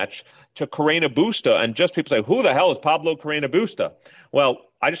bronze match to Carreño Busta. And just people say, who the hell is Pablo Carreño Busta? Well,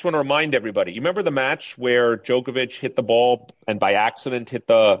 I just want to remind everybody, you remember the match where Djokovic hit the ball and by accident hit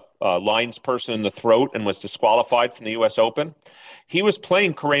the lines person in the throat and was disqualified from the U.S. Open? He was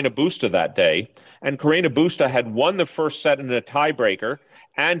playing Carreño Busta that day, and Carreño Busta had won the first set in a tiebreaker,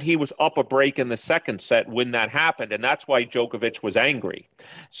 and he was up a break in the second set when that happened, and that's why Djokovic was angry.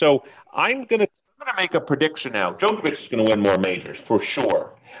 So I'm going to make a prediction now. Djokovic is going to win more majors, for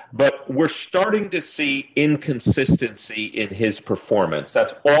sure. But we're starting to see inconsistency in his performance.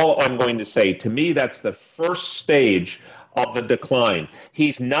 That's all I'm going to say. To me, that's the first stage of the decline.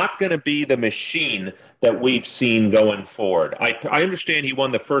 He's not going to be the machine that we've seen going forward. I understand he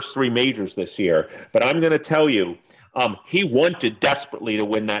won the first three majors this year, but I'm going to tell you, he wanted desperately to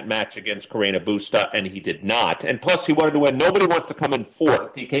win that match against Carreño Busta, and he did not. And plus, he wanted to win. Nobody wants to come in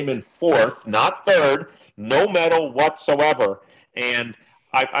fourth. He came in fourth, not third, no medal whatsoever. And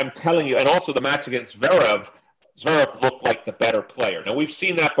I'm telling you, and also the match against Zverev looked like the better player. Now, we've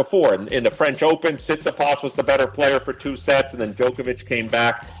seen that before. In the French Open, Tsitsipas was the better player for 2 sets, and then Djokovic came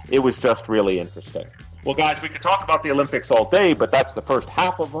back. It was just really interesting. Well, guys, we could talk about the Olympics all day, but that's the first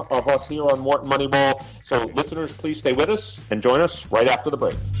half of us here on Wharton Moneyball. So, listeners, please stay with us and join us right after the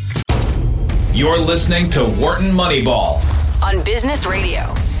break. You're listening to Wharton Moneyball on Business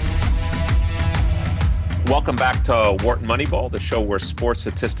Radio. Welcome back to Wharton Moneyball, the show where sports,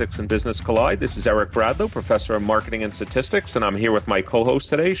 statistics, and business collide. This is Eric Bradlow, professor of marketing and statistics, and I'm here with my co-hosts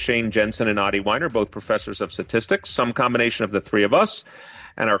today, Shane Jensen and Adi Weiner, both professors of statistics, some combination of the three of us.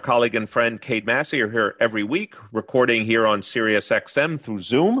 And our colleague and friend, Cade Massey, are here every week, recording here on Sirius XM through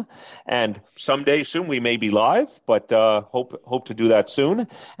Zoom. And someday soon we may be live, but hope to do that soon.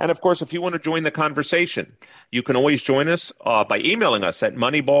 And, of course, if you want to join the conversation, you can always join us by emailing us at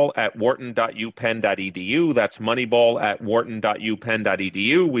moneyball@wharton.upenn.edu. That's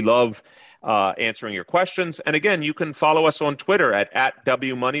moneyball@wharton.upenn.edu. We love answering your questions. And again, you can follow us on Twitter at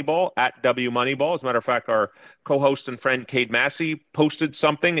WMoneyball, at WMoneyball. As a matter of fact, our co-host and friend Cade Massey posted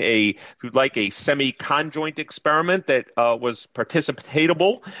something, if you'd like, a semi-conjoint experiment that was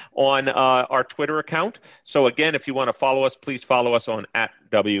participatable on our Twitter account. So again, if you want to follow us, please follow us on at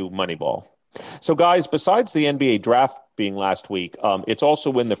WMoneyball. So guys, besides the NBA draft being last week, it's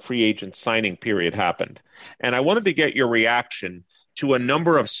also when the free agent signing period happened. And I wanted to get your reaction to a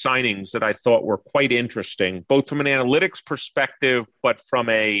number of signings that I thought were quite interesting, both from an analytics perspective, but from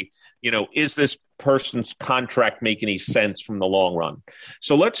is this person's contract make any sense from the long run?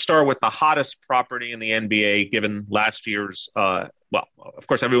 So let's start with the hottest property in the NBA, given last year's, of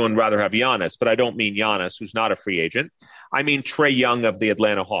course, everyone would rather have Giannis, but I don't mean Giannis, who's not a free agent. I mean Trae Young of the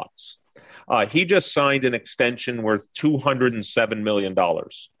Atlanta Hawks. He just signed an extension worth $207 million.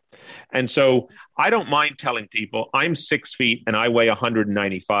 And so I don't mind telling people I'm 6 feet and I weigh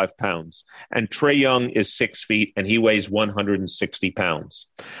 195 pounds. And Trae Young is 6 feet and he weighs 160 pounds.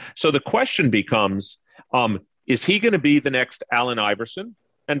 So the question becomes, is he going to be the next Allen Iverson?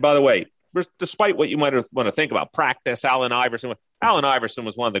 And by the way, despite what you might want to think about practice, Allen Iverson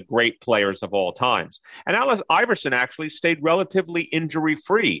was one of the great players of all times. And Allen Iverson actually stayed relatively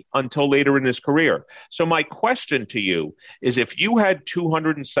injury-free until later in his career. So my question to you is, if you had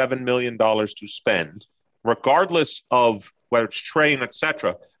 $207 million to spend, regardless of whether it's training, et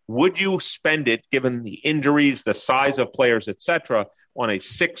cetera, would you spend it, given the injuries, the size of players, et cetera, on a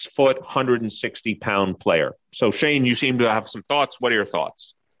 6-foot, 160-pound player? So, Shane, you seem to have some thoughts. What are your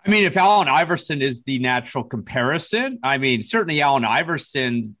thoughts? I mean, if Allen Iverson is the natural comparison, I mean, certainly Allen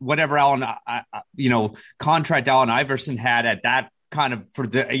Iverson, whatever contract Allen Iverson had at that kind of for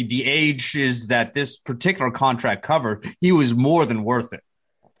the ages that this particular contract covered, he was more than worth it.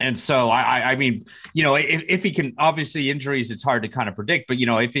 And so, I mean, if he can, obviously injuries, it's hard to kind of predict, but,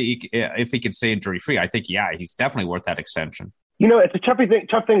 if he can stay injury free, I think, he's definitely worth that extension. It's a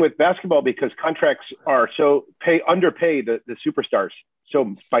tough thing with basketball because contracts are underpay the superstars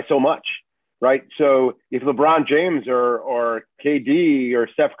by so much, right? So if LeBron James or KD or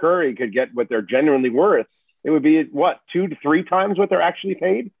Steph Curry could get what they're genuinely worth, it would be 2 to 3 times what they're actually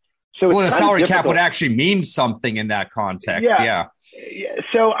paid. So the salary cap would actually mean something in that context. Yeah.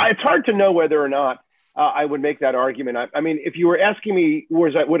 So it's hard to know whether or not I would make that argument. I mean, if you were asking me,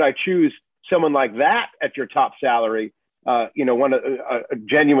 would I choose someone like that at your top salary? A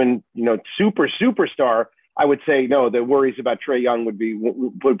genuine, superstar, I would say no. The worries about Trae Young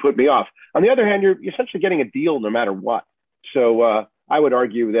would put me off. On the other hand, you're essentially getting a deal no matter what. So I would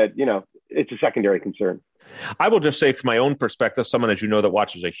argue that it's a secondary concern. I will just say, from my own perspective, someone, as you know, that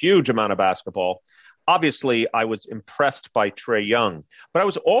watches a huge amount of basketball. Obviously, I was impressed by Trae Young, but I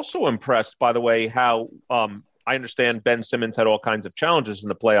was also impressed by the way how I understand Ben Simmons had all kinds of challenges in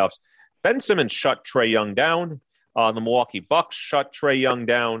the playoffs. Ben Simmons shut Trae Young down. The Milwaukee Bucks shut Trae Young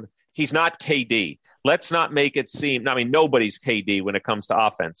down. He's not KD. Let's not make it seem, nobody's KD when it comes to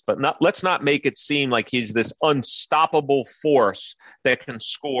offense, but let's not make it seem like he's this unstoppable force that can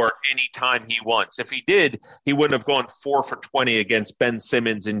score anytime he wants. If he did, he wouldn't have gone 4 for 20 against Ben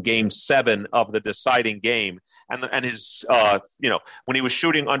Simmons in Game 7 of the deciding game. And his, when he was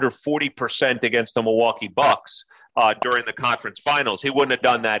shooting under 40% against the Milwaukee Bucks during the conference finals, he wouldn't have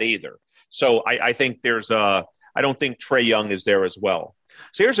done that either. So I think I don't think Trae Young is there as well.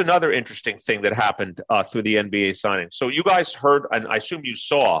 So here's another interesting thing that happened through the NBA signing. So you guys heard, and I assume you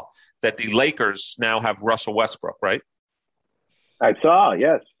saw, that the Lakers now have Russell Westbrook, right? I saw,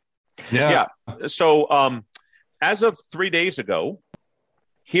 yes. Yeah. So as of 3 days ago,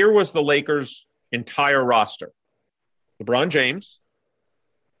 here was the Lakers' entire roster. LeBron James,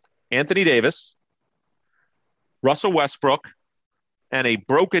 Anthony Davis, Russell Westbrook, and a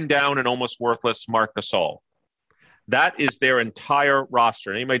broken down and almost worthless Marc Gasol. That is their entire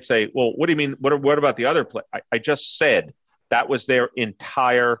roster. And you might say, well, what do you mean? What about the other play? I just said that was their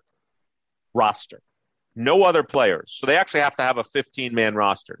entire roster. No other players. So they actually have to have a 15-man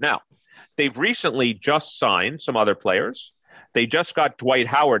roster. Now, they've recently just signed some other players. They just got Dwight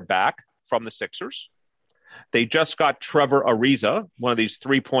Howard back from the Sixers. They just got Trevor Ariza, one of these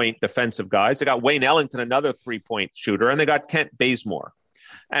three-point defensive guys. They got Wayne Ellington, another three-point shooter, and they got Kent Bazemore.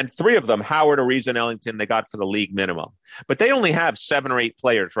 And 3 of them, Howard, Ariza, and Ellington, they got for the league minimum. But they only have 7 or 8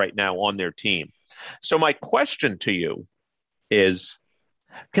 players right now on their team. So my question to you is,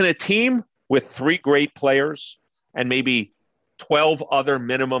 can a team with 3 great players and maybe 12 other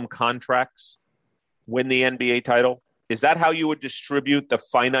minimum contracts win the NBA title? Is that how you would distribute the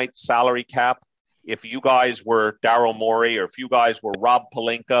finite salary cap if you guys were Daryl Morey or if you guys were Rob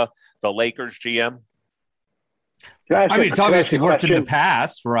Pelinka, the Lakers GM? It's obviously worked in the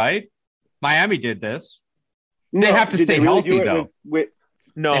past, right? Miami did this. They have to stay healthy, though.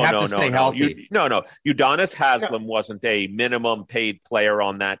 No. Udonis Haslem wasn't a minimum paid player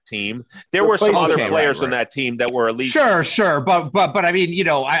on that team. There were some other players on that team that were at least sure. But I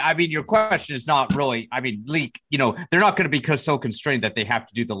mean, your question is not really. I mean, league. They're not going to be so constrained that they have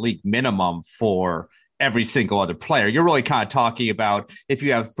to do the league minimum for every single other player. You're really kind of talking about if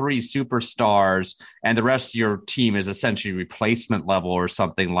you have 3 superstars and the rest of your team is essentially replacement level or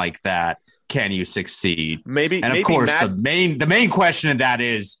something like that. Can you succeed? Maybe. And of course, the main question in that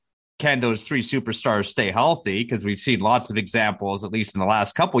is, can those 3 superstars stay healthy? Because we've seen lots of examples, at least in the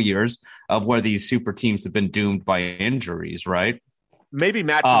last couple of years, of where these super teams have been doomed by injuries, right? Maybe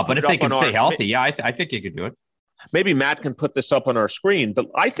Matt. But if they can stay healthy, I think you could do it. maybe Matt can put this up on our screen, but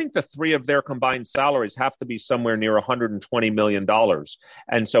I think the three of their combined salaries have to be somewhere near $120 million.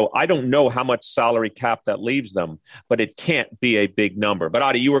 And so I don't know how much salary cap that leaves them, but it can't be a big number. But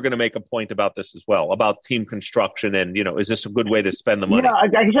Adi, you were going to make a point about this as well, about team construction and, is this a good way to spend the money? Yeah,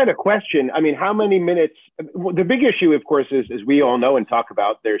 I just had a question. I mean, how many minutes? The big issue, of course, is, as we all know and talk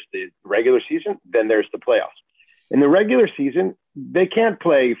about, there's the regular season, then there's the playoffs. In the regular season, they can't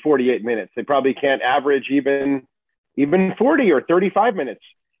play 48 minutes. They probably can't average even 40 or 35 minutes.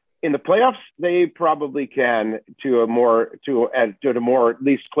 In the playoffs, they probably can to at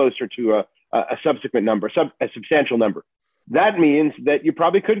least closer to a subsequent number, a substantial number. That means that you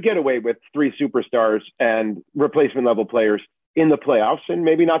probably could get away with three superstars and replacement level players in the playoffs, and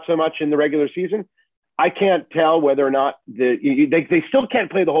maybe not so much in the regular season. I can't tell whether or not they still can't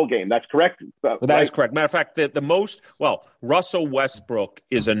play the whole game. That's correct? That is correct. Matter of fact, Russell Westbrook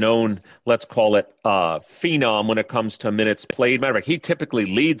is a known, let's call it, phenom when it comes to minutes played. Matter of fact, he typically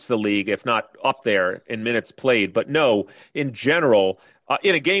leads the league, if not up there, in minutes played. But no, in general,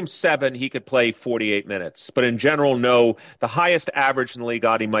 in a game 7, he could play 48 minutes. But in general, no. The highest average in the league,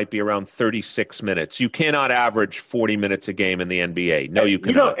 Adi, might be around 36 minutes. You cannot average 40 minutes a game in the NBA. No, you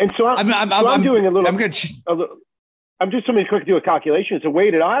cannot. And so I'm doing a little. I'm good. I'm just something quick to do a calculation. It's a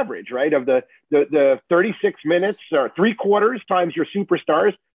weighted average, right? Of the 36 minutes or 3 quarters times your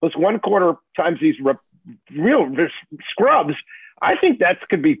superstars plus 1 quarter times these real scrubs. I think that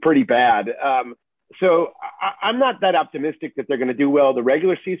could be pretty bad. So I'm not that optimistic that they're going to do well the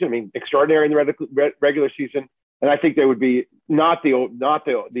regular season. I mean, extraordinary in the regular season, and I think they would be not the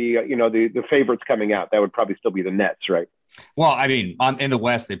favorites coming out. That would probably still be the Nets, right? Well, I mean, in the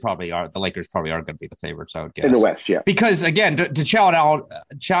West, they probably are. The Lakers probably are going to be the favorites, I would guess. In the West, yeah. Because again, to channel Allen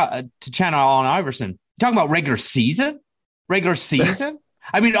Iverson, talking about regular season.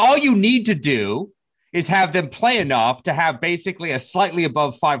 I mean, all you need to do is have them play enough to have basically a slightly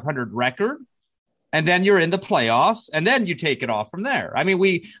above 500 record. And then you're in the playoffs, and then you take it off from there. I mean,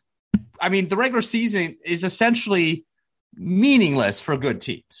 the regular season is essentially meaningless for good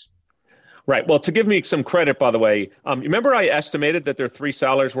teams. Right. Well, to give me some credit, by the way, remember I estimated that their 3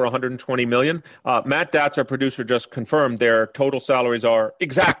 salaries were $120 million? Matt Datz, our producer, just confirmed their total salaries are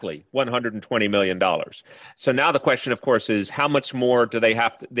exactly $120 million. So now the question, of course, is how much more do they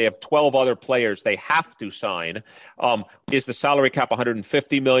have? They have 12 other players they have to sign. Is the salary cap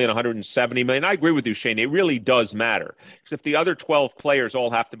 $150 million, $170 million? I agree with you, Shane. It really does matter. Because if the other 12 players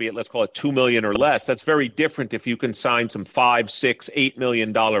all have to be at, let's call it $2 million or less, that's very different if you can sign some $5, $6, $8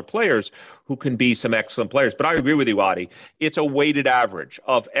 million players who can be some excellent players. But I agree with you, Adi. It's a weighted average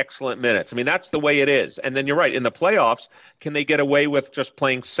of excellent minutes. I mean, that's the way it is. And then you're right. In the playoffs, can they get away with just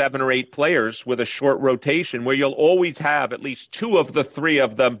playing 7 or 8 players with a short rotation where you'll always have at least 2 of the 3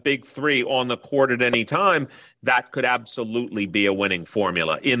 of them, big 3, on the court at any time? That could absolutely be a winning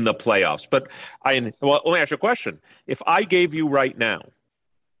formula in the playoffs. But let me ask you a question. If I gave you right now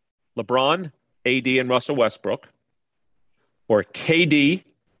LeBron, AD, and Russell Westbrook, or KD,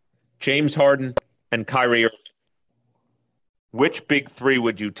 James Harden, and Kyrie Irving, which big 3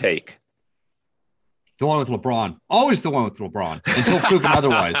 would you take? The one with LeBron. Always the one with LeBron, until proven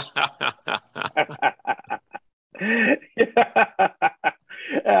otherwise.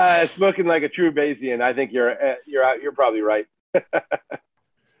 Spoken like a true Bayesian. I think you're probably right.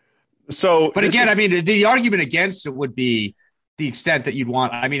 But again, I mean, the argument against it would be the extent that you'd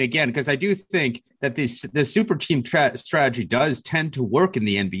want. I mean, again, because I do think that the super team strategy does tend to work in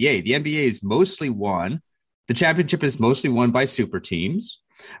the NBA. The NBA is mostly won. The championship is mostly won by super teams,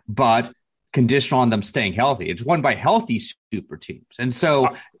 but conditional on them staying healthy. It's won by healthy super teams. And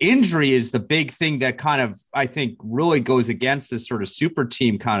so injury is the big thing that kind of, I think, really goes against this sort of super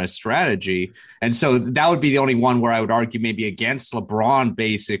team kind of strategy. And so that would be the only one where I would argue maybe against LeBron,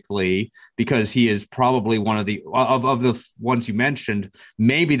 basically, because he is probably one of the ones you mentioned,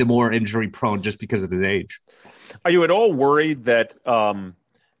 maybe the more injury prone just because of his age. Are you at all worried that, I'll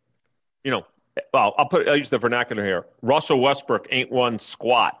use the vernacular here. Russell Westbrook ain't won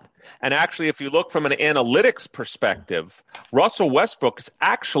squat. And actually, if you look from an analytics perspective, Russell Westbrook is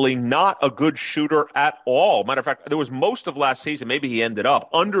actually not a good shooter at all. Matter of fact, there was most of last season, maybe he ended up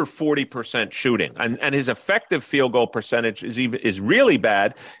under 40% shooting. And his effective field goal percentage is really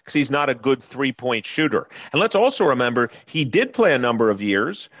bad because he's not a good 3-point shooter. And let's also remember, he did play a number of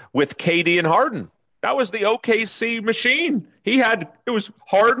years with KD and Harden. That was the OKC machine. It was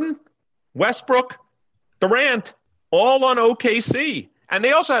Harden, Westbrook, Durant, all on OKC. And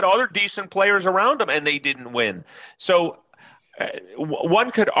they also had other decent players around them, and they didn't win. So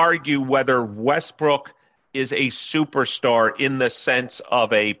one could argue whether Westbrook is a superstar in the sense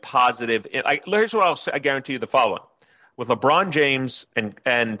of a positive. Here's what I'll say. I guarantee you the following. With LeBron James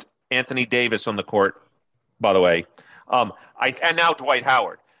and Anthony Davis on the court, by the way, and now Dwight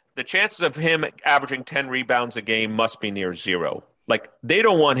Howard, the chances of him averaging 10 rebounds a game must be near zero. Like, they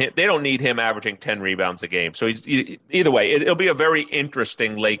don't want him. They don't need him averaging 10 rebounds a game. So either way, it'll be a very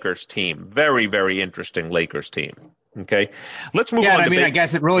interesting Lakers team. Very, very interesting Lakers team. Okay, let's move on. I mean, I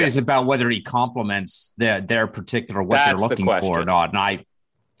guess it really is about whether he complements their particular what they're looking for or not. And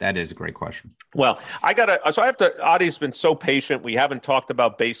that is a great question. Well, Adi's been so patient. We haven't talked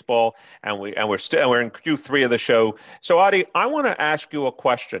about baseball, and we're in Q3 of the show. So, Adi, I want to ask you a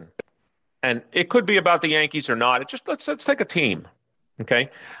question, and it could be about the Yankees or not. Let's take a team. Okay,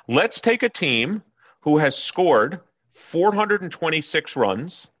 let's take a team who has scored 426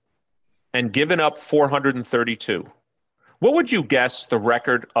 runs and given up 432. What would you guess the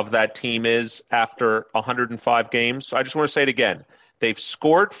record of that team is after 105 games? I just want to say it again. They've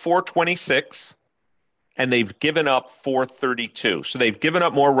scored 426, and they've given up 432. So they've given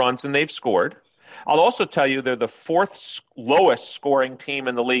up more runs than they've scored. I'll also tell you they're the fourth lowest scoring team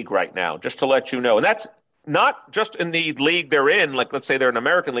in the league right now, just to let you know. And that's not just in the league they're in, like let's say they're an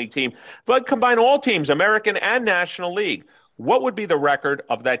American League team, but combine all teams, American and National League. What would be the record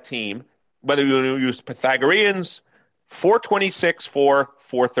of that team, whether you use Pythagoreans, 426 for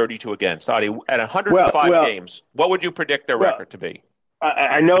 432 against? Adi, at 105 games, what would you predict their record to be?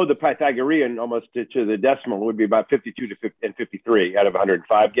 I know the Pythagorean almost to the decimal would be about 52 and 53 out of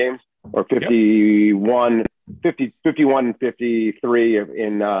 105 games, or 51 and 53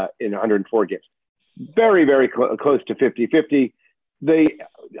 in 104 games. Very, very close to 50-50.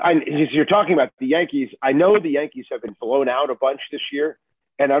 You're talking about the Yankees. I know the Yankees have been blown out a bunch this year,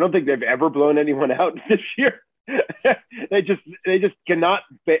 and I don't think they've ever blown anyone out this year. They just cannot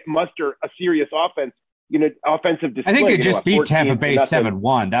muster a serious offensive display. I think they just beat Tampa Bay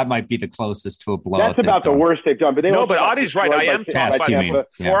 7-1. That might be the closest to a blowout. That's about the worst they've done. But Adi's right. I am talking about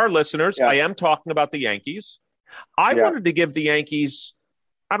for our listeners. Yeah. I am talking about the Yankees. I wanted to give the Yankees,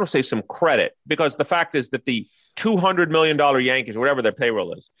 I don't say some credit, because the fact is that the $200 million Yankees, whatever their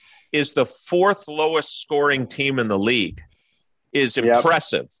payroll is the fourth lowest scoring team in the league. Is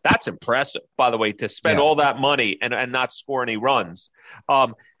impressive. That's impressive, by the way, to spend all that money and not score any runs.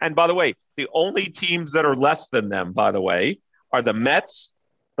 And by the way, the only teams that are less than them, by the way, are the Mets,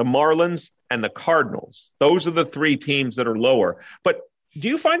 the Marlins, and the Cardinals. Those are the three teams that are lower. But do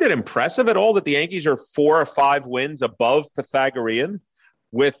you find it impressive at all that the Yankees are 4 or 5 wins above Pythagorean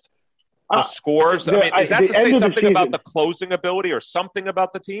with the scores? I mean, is that to say something about the closing ability or something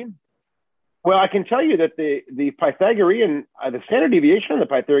about the team? Well, I can tell you that the Pythagorean, the standard deviation on the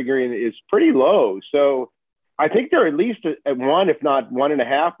Pythagorean is pretty low. So I think they're at least at 1, if not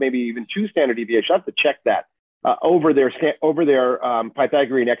 1.5, maybe even 2 standard deviations. I have to check that over their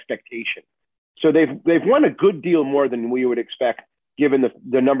Pythagorean expectation. So they've won a good deal more than we would expect, given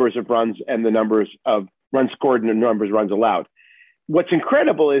the numbers of runs and the numbers of runs scored and the numbers of runs allowed. What's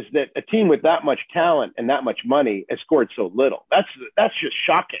incredible is that a team with that much talent and that much money has scored so little. That's just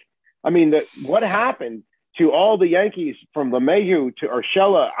shocking. I mean, what happened to all the Yankees from LeMahieu to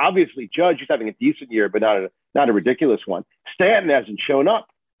Urshela? Obviously, Judge is having a decent year, but not a ridiculous one. Stanton hasn't shown up.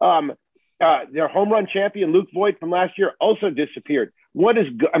 Their home run champion, Luke Voigt, from last year also disappeared.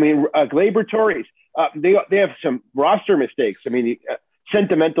 Gleyber Torres, they have some roster mistakes. I mean,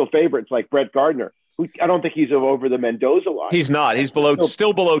 sentimental favorites like Brett Gardner, who I don't think he's over the Mendoza line. He's not. He's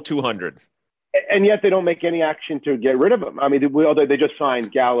still below 200. And yet they don't make any action to get rid of him. I mean, they just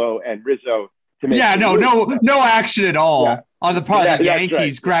signed Gallo and Rizzo to make. Yeah, no action at all on the part of the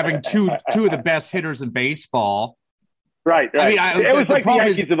Yankees grabbing two of the best hitters in baseball. Right. I mean, it was like the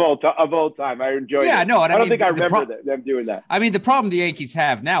Yankees of old time. I enjoyed it. Yeah, no, and I don't think I remember them doing that. I mean, the problem the Yankees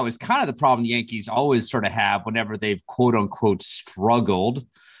have now is kind of the problem the Yankees always sort of have whenever they've quote unquote struggled,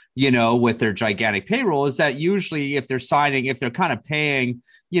 with their gigantic payroll, is that usually if they're kind of paying,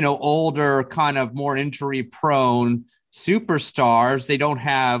 older, kind of more injury prone superstars, they don't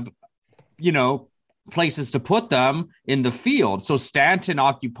have, places to put them in the field. So Stanton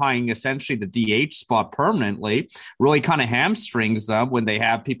occupying essentially the DH spot permanently really kind of hamstrings them when they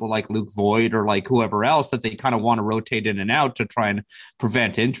have people like Luke Voigt or like whoever else that they kind of want to rotate in and out to try and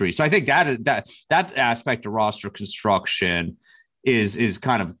prevent injury. So I think that aspect of roster construction is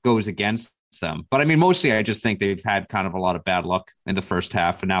kind of goes against them. But I mean, mostly I just think they've had kind of a lot of bad luck in the first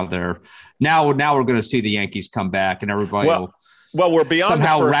half, and now we're going to see the Yankees come back, and everybody will we're beyond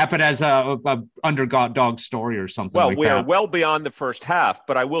somehow wrap it as a underdog story or something. Well, like we that. are well beyond the first half,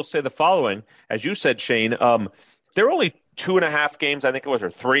 but I will say the following: as you said, Shane, there are only 2.5 games, I think it was,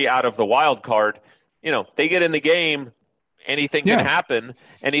 or 3 out of the wild card. they get in the game. Anything can happen.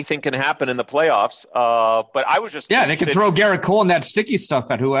 Anything can happen in the playoffs. But I was just they can throw Garrett Cole and that sticky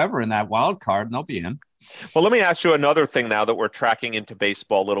stuff at whoever in that wild card, and they'll be in. Well, let me ask you another thing now that we're tracking into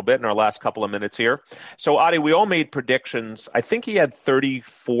baseball a little bit in our last couple of minutes here. So, Adi, we all made predictions. I think he had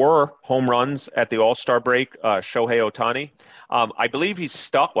 34 home runs at the All-Star break, Shohei Ohtani. I believe he's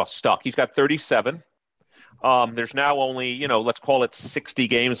stuck. He's got 37. There's now only, let's call it 60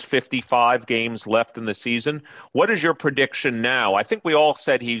 games, 55 games left in the season. What is your prediction now? I think we all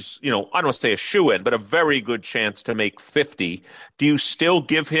said he's, I don't want to say a shoo-in, but a very good chance to make 50. Do you still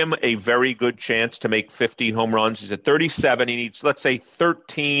give him a very good chance to make 50 home runs? He's at 37. He needs, let's say,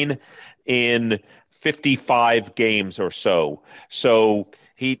 13 in 55 games or so. So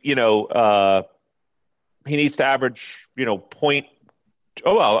he needs to average,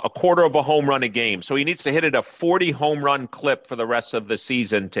 a quarter of a home run a game. So he needs to hit it a 40 home run clip for the rest of the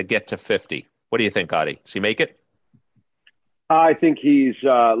season to get to 50. What do you think, Adi? Does he make it? I think he's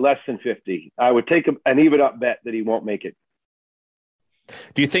less than 50. I would take an even up bet that he won't make it.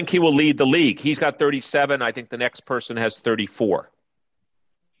 Do you think he will lead the league? He's got 37. I think the next person has 34.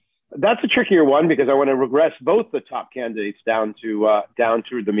 That's a trickier one because I want to regress both the top candidates down to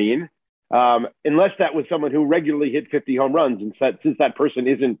the mean. Unless that was someone who regularly hit 50 home runs. And since that person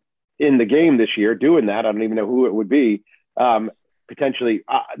isn't in the game this year doing that, I don't even know who it would be, potentially,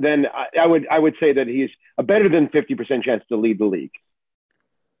 then I would say that he's a better than 50% chance to lead the league.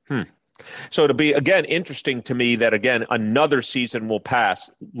 So it'll be, again, interesting to me that, again, another season will pass,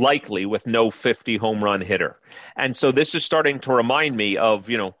 likely with no 50 home run hitter. And so this is starting to remind me of,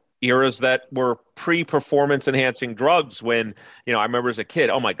 eras that were pre-performance enhancing drugs when, I remember as a kid,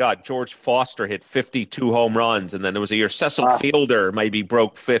 oh my God, George Foster hit 52 home runs. And then there was a year Cecil Fielder maybe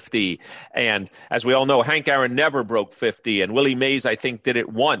broke 50. And as we all know, Hank Aaron never broke 50. And Willie Mays, I think, did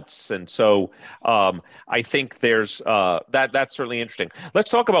it once. And so I think there's that's certainly interesting.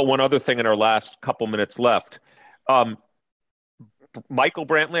 Let's talk about one other thing in our last couple minutes left. Michael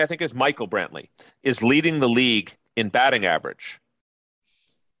Brantley is leading the league in batting average.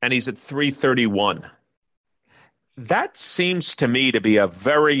 And he's at 331. That seems to me to be a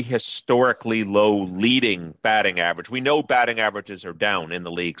very historically low leading batting average. We know batting averages are down in the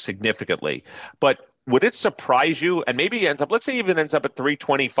league significantly. But would it surprise you? And maybe he ends up, let's say he even ends up at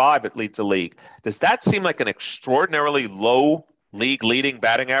 325, it leads the league. Does that seem like an extraordinarily low league leading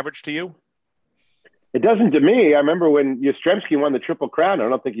batting average to you? It doesn't to me. I remember when Yastrzemski won the Triple Crown. I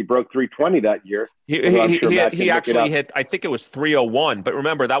don't think he broke 320 that year. He actually hit, I think it was 301. But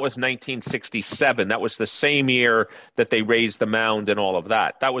remember, that was 1967. That was the same year that they raised the mound and all of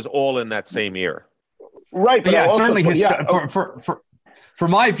that. That was all in that same year. Right. But certainly for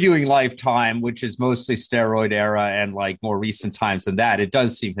my viewing lifetime, which is mostly steroid era and like more recent times than that, it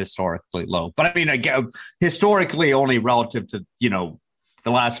does seem historically low. But I mean, again, historically only relative to, the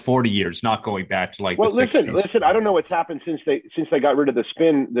last 40 years, not going back to the 60s. Listen, I don't know what's happened since they got rid of the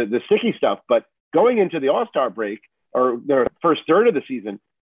spin, the sticky stuff, but going into the All-Star break or the first third of the season,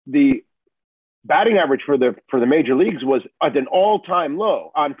 the batting average for the major leagues was at an all-time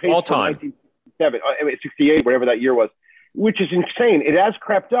low on pace for 1967, 68, whatever that year was, which is insane. It has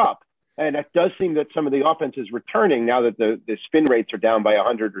crept up, and it does seem that some of the offense is returning now that the spin rates are down by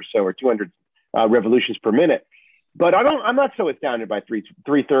 100 or so or 200 revolutions per minute. But I'm not so astounded by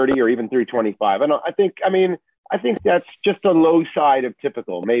 330 or even 325. I think that's just a low side of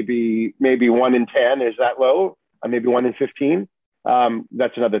typical. Maybe 1 in 10 is that low. Maybe 1 in 15.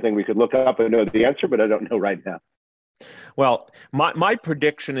 That's another thing we could look up and know the answer, but I don't know right now. Well, my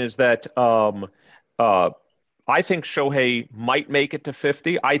prediction is that I think Shohei might make it to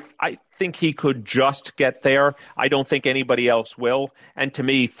 50. I think he could just get there. I don't think anybody else will. And to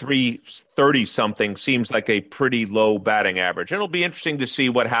me, 330-something seems like a pretty low batting average. And it'll be interesting to see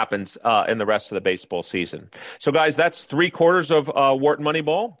what happens in the rest of the baseball season. So, guys, that's 3 quarters of Wharton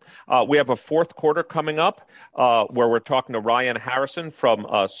Moneyball. We have a 4th quarter coming up where we're talking to Ryan Harrison from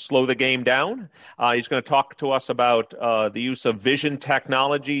Slow the Game Down. He's going to talk to us about the use of vision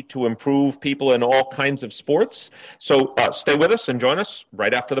technology to improve people in all kinds of sports. So stay with us and join us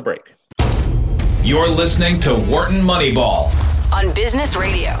right after the break. You're listening to Wharton Moneyball on Business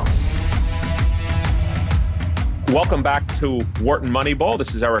Radio. Welcome back to Wharton Moneyball.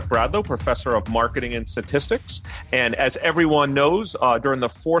 This is Eric Bradlow, professor of marketing and statistics. And as everyone knows, during the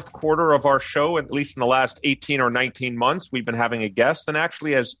 4th quarter of our show, at least in the last 18 or 19 months, we've been having a guest. And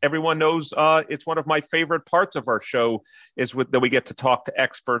actually, as everyone knows, it's one of my favorite parts of our show is that we get to talk to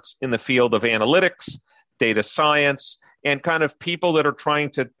experts in the field of analytics, data science, and kind of people that are trying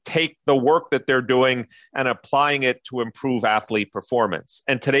to take the work that they're doing and applying it to improve athlete performance.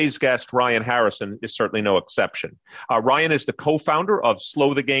 And today's guest, Ryan Harrison, is certainly no exception. Ryan is the co-founder of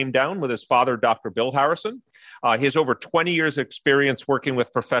Slow the Game Down with his father, Dr. Bill Harrison. He has over 20 years of experience working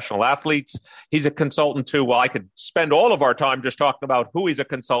with professional athletes. He's a consultant to, well, I could spend all of our time just talking about who he's a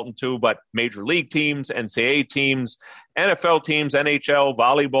consultant to, but major league teams, NCAA teams, NFL teams, NHL,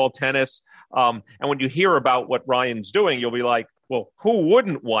 volleyball, tennis. And when you hear about what Ryan's doing, you'll be like, well, who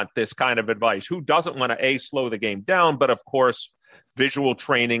wouldn't want this kind of advice? Who doesn't want to, slow the game down? But of course, visual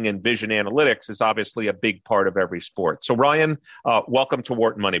training and vision analytics is obviously a big part of every sport. So Ryan, welcome to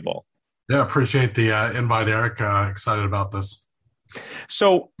Wharton Moneyball. Yeah, appreciate the invite, Eric. Excited about this.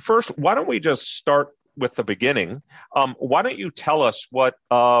 So first, why don't we just start with the beginning? Why don't you tell us what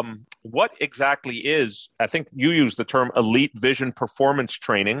exactly is, I think you use the term elite vision performance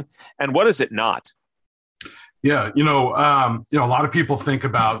training, and what is it not? Yeah, a lot of people think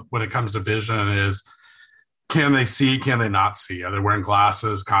about when it comes to vision is, can they see, can they not see? Are they wearing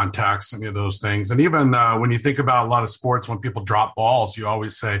glasses, contacts, any of those things? And even when you think about a lot of sports, when people drop balls, you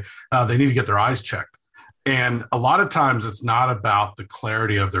always say they need to get their eyes checked. And a lot of times it's not about the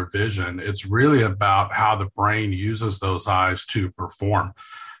clarity of their vision. It's really about how the brain uses those eyes to perform.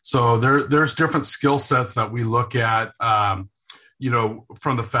 So there's different skill sets that we look at, from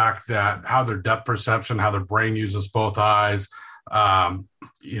the fact that how their depth perception, how their brain uses both eyes,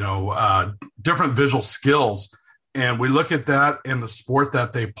 different visual skills. And we look at that in the sport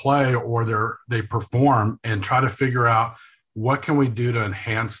that they play or they perform and try to figure out what can we do to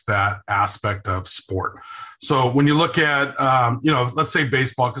enhance that aspect of sport. So when you look at, let's say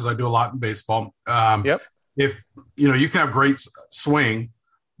baseball, because I do a lot in baseball. If, you can have great swing,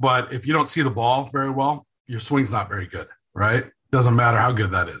 but if you don't see the ball very well, your swing's not very good, right? Doesn't matter how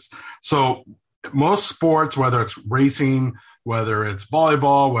good that is. So most sports, whether it's racing, whether it's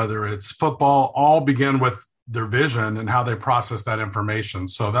volleyball, whether it's football, all begin with their vision and how they process that information.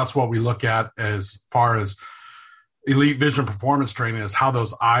 So that's what we look at as far as elite vision performance training, is how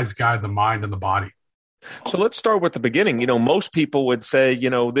those eyes guide the mind and the body. So let's start with the beginning. Most people would say,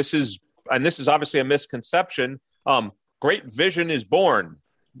 this is obviously a misconception. Great vision is born,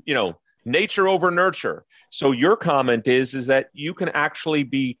 nature over nurture. So your comment is that you can actually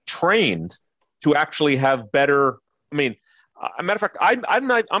be trained to actually have better. I mean, a matter of fact,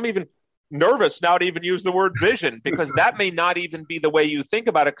 I'm even nervous now to even use the word vision, because that may not even be the way you think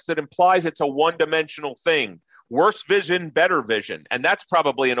about it, because it implies it's a one-dimensional thing. Worse vision, better vision. And that's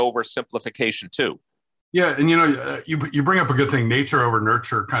probably an oversimplification too. Yeah. And, you bring up a good thing, nature over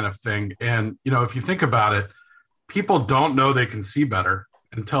nurture kind of thing. And, if you think about it, people don't know they can see better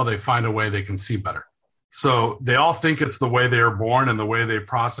until they find a way they can see better. So they all think it's the way they are born and the way they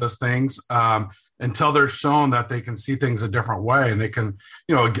process things, until they're shown that they can see things a different way, and they can,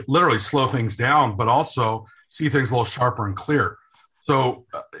 literally slow things down, but also see things a little sharper and clearer. So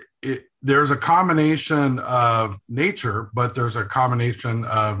there's a combination of nature, but there's a combination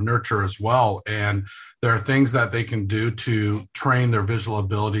of nurture as well. And there are things that they can do to train their visual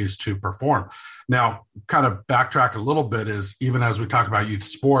abilities to perform. Now, kind of backtrack a little bit, is even as we talk about youth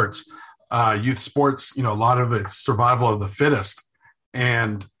sports, a lot of it's survival of the fittest.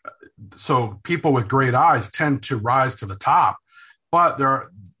 And so people with great eyes tend to rise to the top, but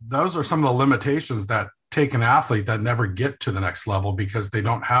those are some of the limitations that take an athlete that never get to the next level, because they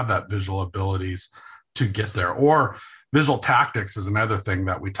don't have that visual abilities to get there. Or visual tactics is another thing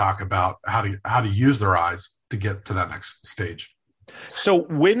that we talk about, how to use their eyes to get to that next stage. So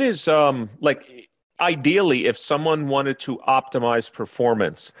when is ideally, if someone wanted to optimize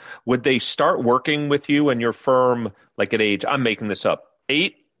performance, would they start working with you and your firm like at age, I'm making this up,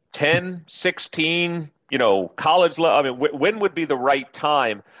 8, 10, 16, college level? I mean, when would be the right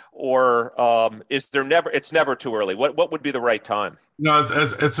time? Or it's never too early? What would be the right time?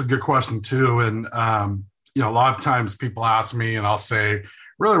 It's a good question too. And, a lot of times people ask me, and I'll say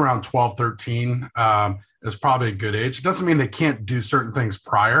really around 12, 13 is probably a good age. It doesn't mean they can't do certain things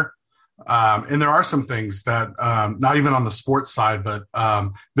prior. And there are some things that not even on the sports side, but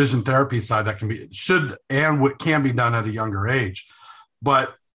vision therapy side that can be done at a younger age.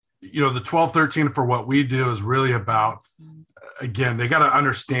 But, the 12, 13 for what we do is really about, again, they got to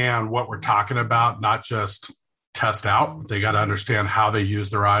understand what we're talking about, not just test out. They got to understand how they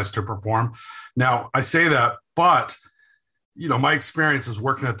use their eyes to perform. Now, I say that, but, my experience is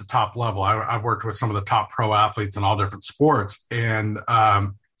working at the top level. I've worked with some of the top pro athletes in all different sports, and,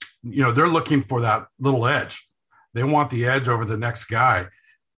 they're looking for that little edge. They want the edge over the next guy.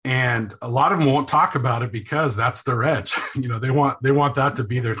 And a lot of them won't talk about it because that's their edge. They want that to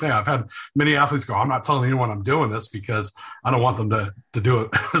be their thing. I've had many athletes go, I'm not telling anyone I'm doing this because I don't want them to do it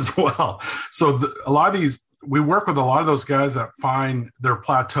as well. So a lot of these, we work with a lot of those guys that find their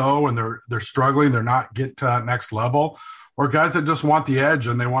plateau and they're struggling. They're not getting to that next level, or guys that just want the edge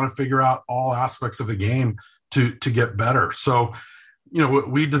and they want to figure out all aspects of the game to get better. So,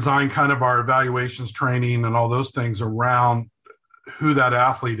 we design kind of our evaluations, training, and all those things around who that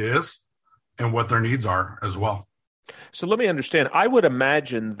athlete is and what their needs are as well. So let me understand. I would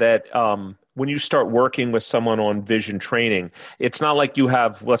imagine that when you start working with someone on vision training, it's not like you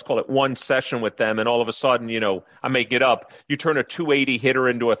have, let's call it one session with them, and all of a sudden, I make it up, you turn a 280 hitter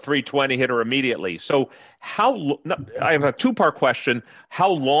into a 320 hitter immediately. So I have a two-part question. How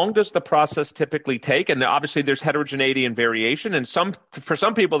long does the process typically take? And obviously there's heterogeneity and variation, and for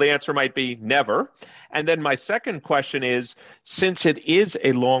some people the answer might be never. And then my second question is, since it is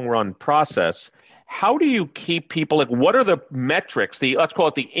a long-run process, how do you keep people, what are the metrics, let's call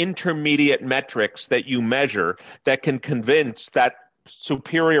it the intermediate metrics that you measure that can convince that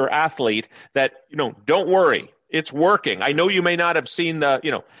superior athlete that, don't worry, it's working. I know you may not have seen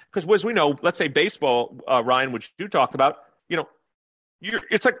because as we know, let's say baseball, Ryan, which you talked about,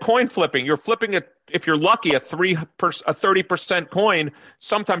 it's like coin flipping. You're flipping it, if you're lucky, a 30% coin.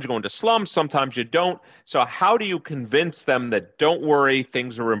 Sometimes you go into slumps, sometimes you don't. So how do you convince them that don't worry,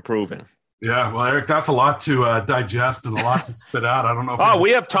 things are improving? Yeah, well, Eric, that's a lot to digest and a lot to spit out. I don't know.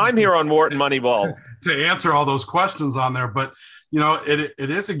 We have time here on Wharton Moneyball to answer all those questions on there, but it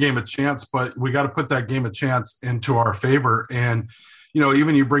is a game of chance. But we got to put that game of chance into our favor. And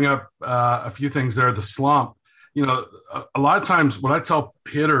even you bring up a few things there. The slump. A lot of times, what I tell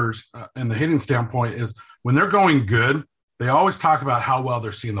hitters in the hitting standpoint is when they're going good, they always talk about how well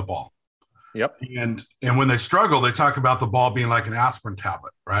they're seeing the ball. Yep. And when they struggle, they talk about the ball being like an aspirin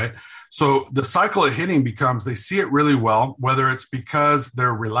tablet, right? So the cycle of hitting becomes they see it really well, whether it's because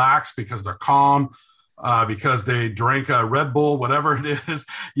they're relaxed, because they're calm, because they drink a Red Bull, whatever it is,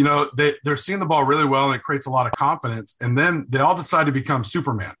 they're seeing the ball really well and it creates a lot of confidence. And then they all decide to become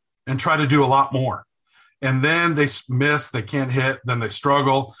Superman and try to do a lot more. And then they miss, they can't hit, then they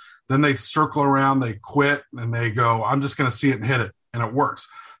struggle, then they circle around, they quit, and they go, I'm just going to see it and hit it. And it works.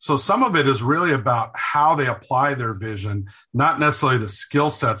 So some of it is really about how they apply their vision, not necessarily the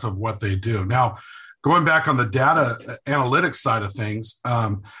skill sets of what they do. Now, going back on the data analytics side of things,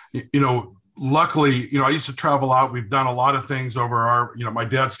 luckily, I used to travel out. We've done a lot of things over my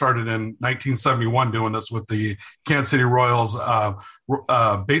dad started in 1971 doing this with the Kansas City Royals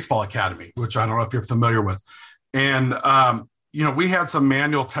baseball academy, which I don't know if you're familiar with. And, we had some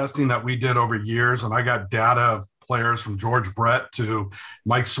manual testing that we did over years, and I got data of players from George Brett to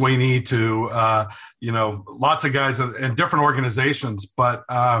Mike Sweeney to, lots of guys in different organizations, but,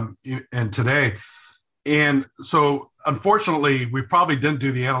 and today. And so unfortunately, we probably didn't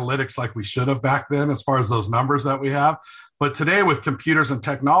do the analytics like we should have back then, as far as those numbers that we have. But today with computers and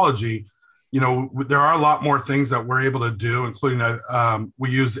technology, there are a lot more things that we're able to do, including we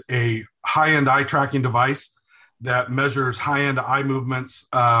use a high-end eye tracking device that measures high-end eye movements,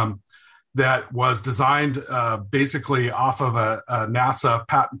 that was designed basically off of a NASA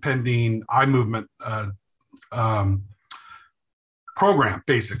patent pending eye movement program,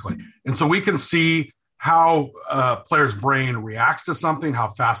 basically. And so we can see how a player's brain reacts to something, how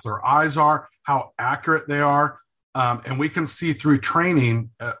fast their eyes are, how accurate they are. And we can see through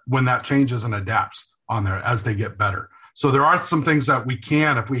training when that changes and adapts on there as they get better. So there are some things that we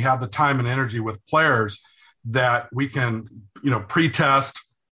can, if we have the time and energy with players, that we can, pre-test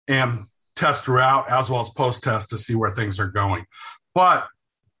and test throughout as well as post-test to see where things are going. But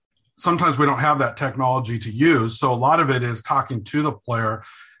sometimes we don't have that technology to use. So a lot of it is talking to the player.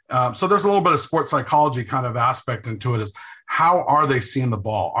 So there's a little bit of sports psychology kind of aspect into it, is how are they seeing the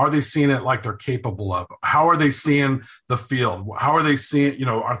ball? Are they seeing it like they're capable of? How are they seeing the field? How are they seeing,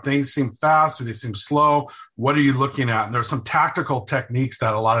 are things seem fast? Do they seem slow? What are you looking at? And there's some tactical techniques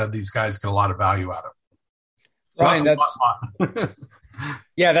that a lot of these guys get a lot of value out of. So Ryan,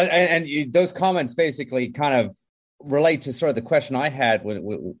 yeah, and those comments basically kind of relate to sort of the question I had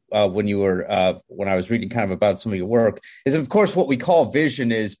when I was reading kind of about some of your work. Is of course what we call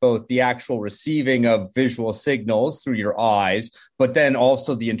vision is both the actual receiving of visual signals through your eyes, but then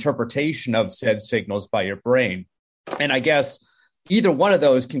also the interpretation of said signals by your brain. And I guess either one of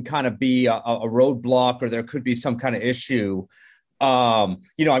those can kind of be a roadblock, or there could be some kind of issue. I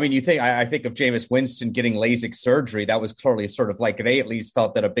think of Jameis Winston getting LASIK surgery. That was clearly sort of like, they at least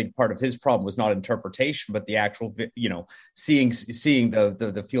felt that a big part of his problem was not interpretation, but the actual, seeing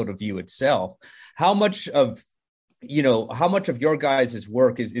the field of view itself. How much of how much of your guys'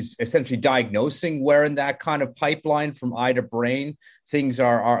 work is essentially diagnosing where in that kind of pipeline from eye to brain things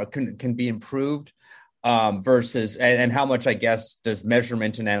can be improved versus, and how much, I guess, does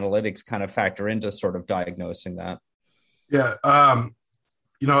measurement and analytics kind of factor into sort of diagnosing that? Yeah.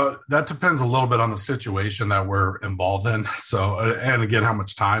 That depends a little bit on the situation that we're involved in. So, and again, how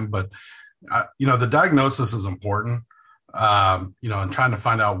much time, but the diagnosis is important. And trying to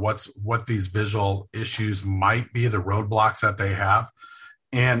find out what these visual issues might be, the roadblocks that they have.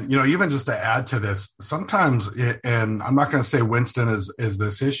 And, even just to add to this, sometimes, and I'm not going to say Winston is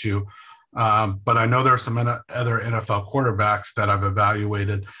this issue, but I know there are some other NFL quarterbacks that I've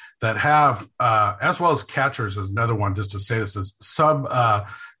evaluated that have, as well as catchers is another one, just to say this is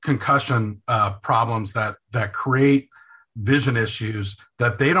concussion problems that create vision issues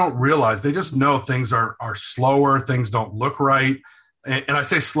that they don't realize. They just know things are slower, things don't look right. And I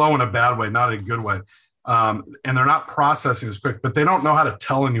say slow in a bad way, not in a good way. And they're not processing as quick, but they don't know how to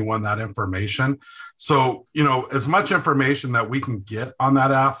tell anyone that information. So, as much information that we can get on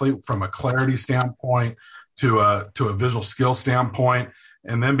that athlete from a clarity standpoint to a visual skill standpoint,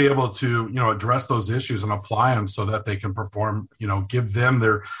 and then be able to, address those issues and apply them so that they can perform, give them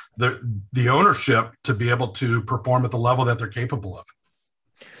the ownership to be able to perform at the level that they're capable of.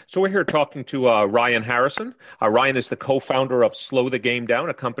 So we're here talking to Ryan Harrison. Ryan is the co-founder of Slow the Game Down,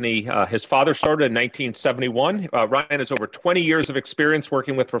 a company his father started in 1971. Ryan has over 20 years of experience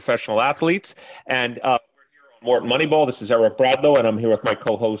working with professional athletes. And Morton Moneyball. This is Eric Bradlow, and I'm here with my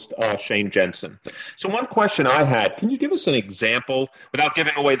co-host, Shane Jensen. So one question I had, can you give us an example, without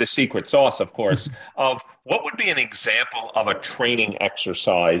giving away the secret sauce, of course, of what would be an example of a training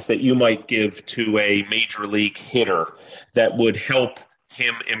exercise that you might give to a major league hitter that would help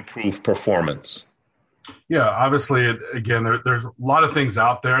him improve performance? Yeah, obviously, there's a lot of things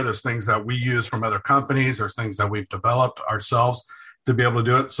out there. There's things that we use from other companies. There's things that we've developed ourselves to be able to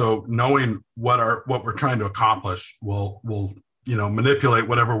do it. So knowing what we're trying to accomplish will manipulate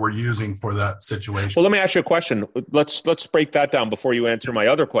whatever we're using for that situation. Well, let me ask you a question. Let's break that down before you answer my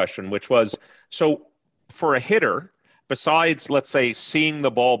other question, which was, so for a hitter, besides, let's say, seeing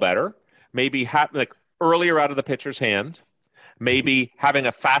the ball better, maybe earlier out of the pitcher's hand, maybe having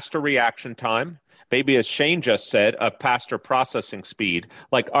a faster reaction time, maybe, as Shane just said, a faster processing speed.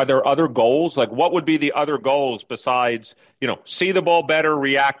 Are there other goals? What would be the other goals besides, see the ball better,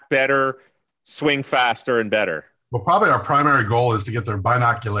 react better, swing faster and better? Well, probably our primary goal is to get their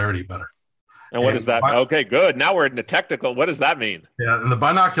binocularity better. And what is that? Okay, good. Now we're in the technical. What does that mean? Yeah, and the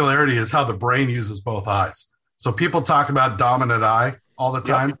binocularity is how the brain uses both eyes. So people talk about dominant eye all the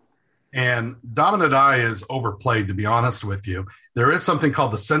time. Yep. And dominant eye is overplayed, to be honest with you. There is something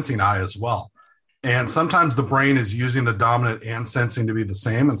called the sensing eye as well. And sometimes the brain is using the dominant and sensing to be the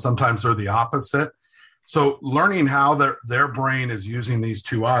same, and sometimes they're the opposite. So learning how their brain is using these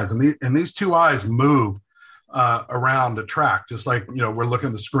two eyes, and these two eyes move around a track, just like, we're looking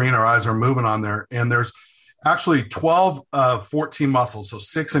at the screen, our eyes are moving on there. And there's actually 12 of 14 muscles, so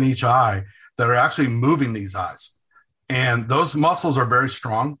 6 in each eye, that are actually moving these eyes. And those muscles are very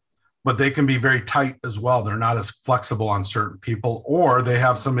strong, but they can be very tight as well. They're not as flexible on certain people, or they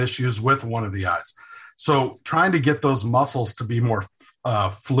have some issues with one of the eyes. So trying to get those muscles to be more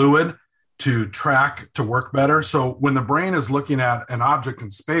fluid, to track, to work better. So when the brain is looking at an object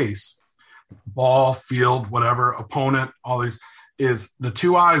in space, ball, field, whatever, opponent, all these, is the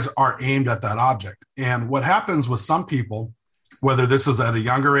two eyes are aimed at that object. And what happens with some people, whether this is at a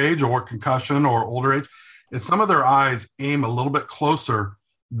younger age or concussion or older age, is some of their eyes aim a little bit closer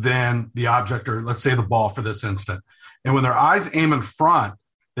than the object, or let's say the ball for this instant. And when their eyes aim in front,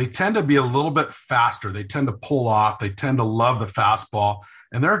 they tend to be a little bit faster. They tend to pull off. They tend to love the fastball.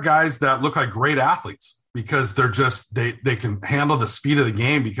 And there are guys that look like great athletes because they're just, they can handle the speed of the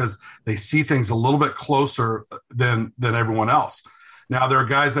game because they see things a little bit closer than everyone else. Now, there are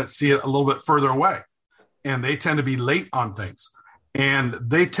guys that see it a little bit further away, and they tend to be late on things. And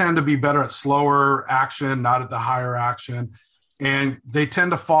they tend to be better at slower action, not at the higher action. And they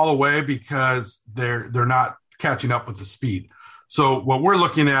tend to fall away because they're not catching up with the speed. So what we're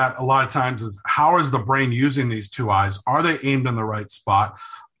looking at a lot of times is, how is the brain using these two eyes? Are they aimed in the right spot?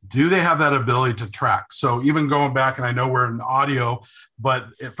 Do they have that ability to track? So even going back, and I know we're in audio, but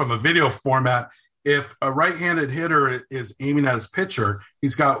from a video format, if a right-handed hitter is aiming at his pitcher,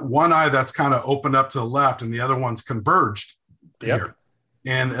 he's got one eye that's kind of opened up to the left and the other one's converged here.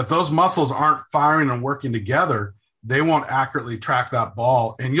 And if those muscles aren't firing and working together, they won't accurately track that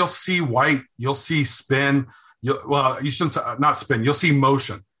ball. And you'll see white, you'll see spin. You shouldn't say, not spin, you'll see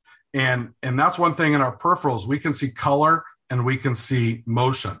motion. And that's one thing in our peripherals, we can see color and we can see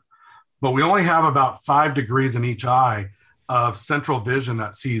motion. but we only have about 5 degrees in each eye of central vision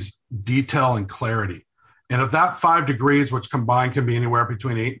that sees detail and clarity. And if that 5 degrees, which combined can be anywhere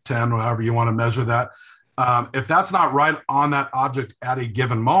between 8 and 10, however you want to measure that, if that's not right on that object at a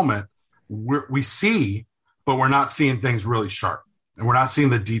given moment, we see, but we're not seeing things really sharp. And we're not seeing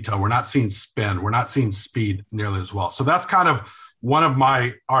the detail. We're not seeing spin. We're not seeing speed nearly as well. So that's kind of one of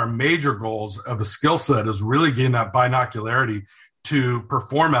our major goals of the skill set, is really getting that binocularity to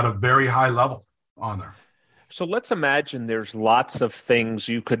perform at a very high level on there. So let's imagine there's lots of things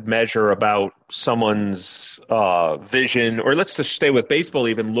you could measure about someone's vision, or let's just stay with baseball,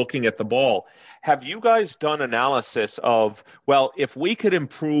 even looking at the ball. Have you guys done analysis of, well, if we could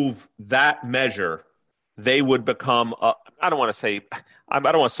improve that measure, they would become, I don't want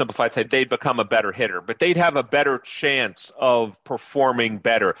to simplify it, say they'd become a better hitter, but they'd have a better chance of performing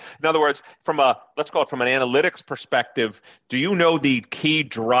better. In other words, let's call it from an analytics perspective, do you know the key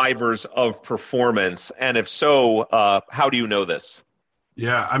drivers of performance? And if so, how do you know this?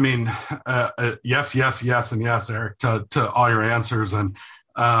 Yeah, I mean, yes, and yes, Eric, to all your answers. And,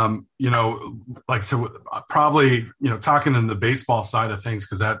 probably, talking in the baseball side of things,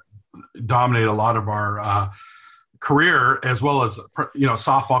 because that dominate a lot of our career, as well as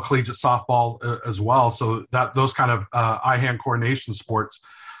softball, collegiate softball as well. So that those kind of eye-hand coordination sports,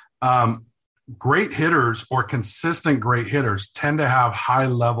 great hitters or consistent great hitters tend to have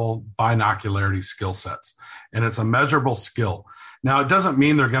high-level binocularity skill sets, and it's a measurable skill. Now, it doesn't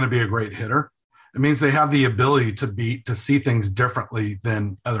mean they're going to be a great hitter. It means they have the ability to see things differently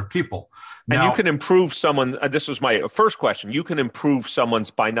than other people. Now, and you can improve someone. This was my first question. You can improve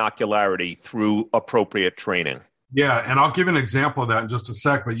someone's binocularity through appropriate training. Yeah, and I'll give an example of that in just a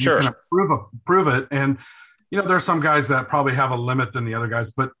sec. But you Sure. can improve it, and there's some guys that probably have a limit than the other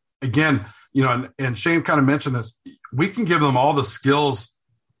guys. But again, and Shane kind of mentioned this. We can give them all the skills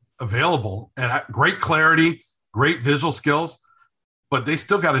available and great clarity, great visual skills, but they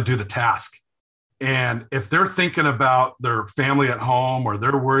still got to do the task. And if they're thinking about their family at home, or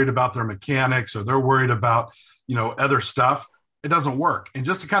they're worried about their mechanics, or they're worried about, other stuff, it doesn't work. And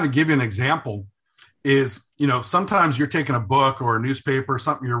just to kind of give you an example is, sometimes you're taking a book or a newspaper,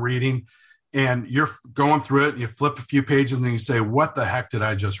 something you're reading, and you're going through it, and you flip a few pages and you say, what the heck did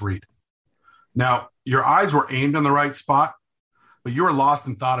I just read? Now, your eyes were aimed in the right spot, but you were lost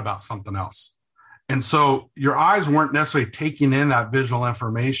in thought about something else. And so your eyes weren't necessarily taking in that visual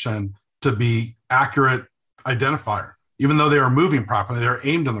information to be accurate identifier, even though they were moving properly, they were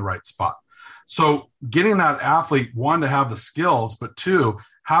aimed in the right spot. So getting that athlete, one, to have the skills, but two,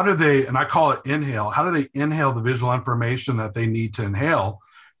 how do they, and I call it inhale, how do they inhale the visual information that they need to inhale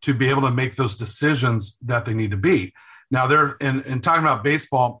to be able to make those decisions that they need to be? Now, in talking about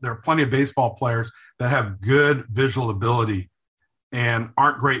baseball, there are plenty of baseball players that have good visual ability and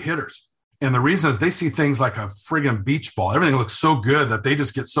aren't great hitters. And the reason is they see things like a friggin' beach ball. Everything looks so good that they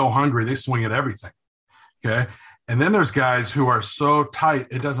just get so hungry, they swing at everything. Okay. And then there's guys who are so tight,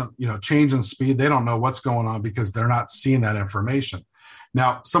 it doesn't, change in speed. They don't know what's going on because they're not seeing that information.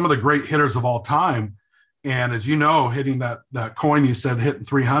 Now, some of the great hitters of all time, and as you know, hitting that coin, you said hitting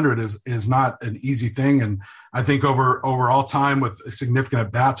 300 is not an easy thing. And I think over all time with significant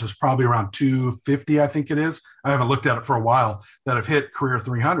at bats, there's probably around 250, I think it is. I haven't looked at it for a while, that have hit career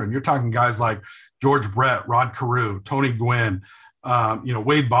 300. And you're talking guys like George Brett, Rod Carew, Tony Gwynn,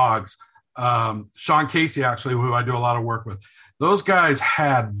 Wade Boggs, Sean Casey, actually, who I do a lot of work with. Those guys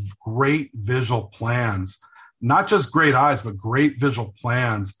had great visual plans. Not just great eyes, but great visual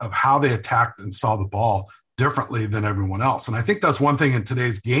plans of how they attacked and saw the ball differently than everyone else. And I think that's one thing in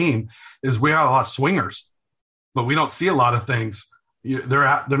today's game is we have a lot of swingers, but we don't see a lot of things.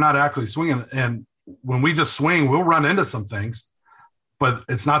 They're not actually swinging. And when we just swing, we'll run into some things, but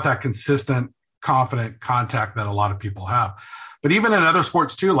it's not that consistent, confident contact that a lot of people have. But even in other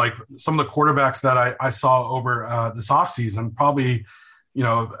sports too, like some of the quarterbacks that I saw over this offseason, probably –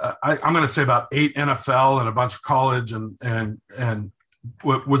 I'm going to say about 8 NFL and a bunch of college and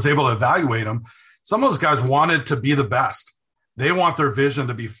was able to evaluate them. Some of those guys wanted to be the best. They want their vision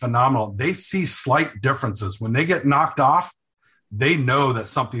to be phenomenal. They see slight differences. When they get knocked off, they know that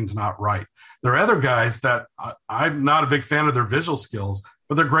something's not right. There are other guys that I'm not a big fan of their visual skills,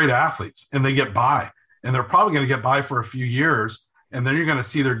 but they're great athletes and they get by. And they're probably going to get by for a few years. And then you're going to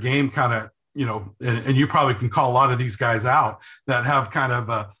see their game kind of, and you probably can call a lot of these guys out that have kind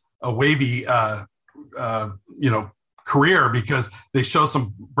of a wavy, career because they show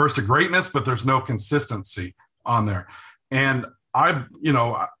some burst of greatness, but there's no consistency on there. And I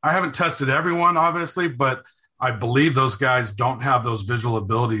haven't tested everyone, obviously, but I believe those guys don't have those visual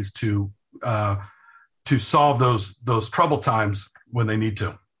abilities to solve those trouble times when they need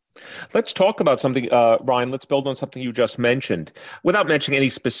to. Let's talk about something, Ryan. Let's build on something you just mentioned. Without mentioning any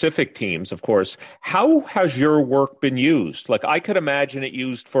specific teams, of course, how has your work been used? Like, I could imagine it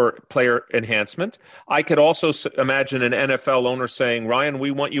used for player enhancement. I could also imagine an NFL owner saying, Ryan,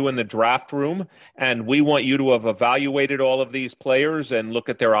 we want you in the draft room, and we want you to have evaluated all of these players and look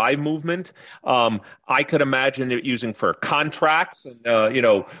at their eye movement. I could imagine it using for contracts and,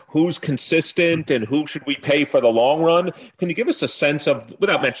 who's consistent and who should we pay for the long run. Can you give us a sense of,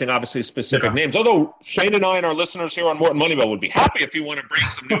 without mentioning obviously specific names, although Shane and I and our listeners here on Morton Moneyball would be happy if you want to bring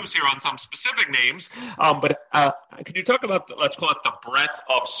some news here on some specific names. But can you talk about, let's call it the breadth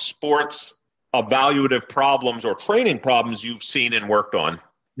of sports evaluative problems or training problems you've seen and worked on?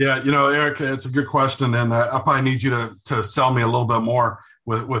 Yeah, Eric, it's a good question, and I probably need you to sell me a little bit more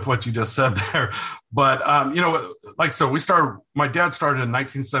with what you just said there. But, my dad started in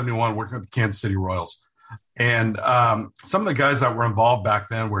 1971 working at the Kansas City Royals. And some of the guys that were involved back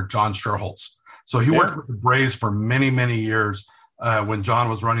then were John Sherholtz. So he worked with the Braves for many, many years when John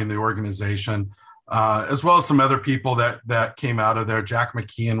was running the organization, as well as some other people that came out of there. Jack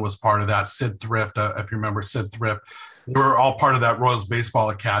McKeon was part of that. Sid Thrift, if you remember Sid Thrift, they were all part of that Royals Baseball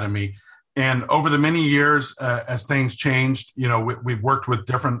Academy. And over the many years, as things changed, we've worked with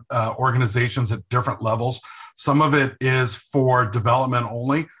different organizations at different levels. Some of it is for development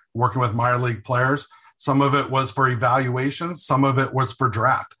only, working with minor league players. Some of it was for evaluation. Some of it was for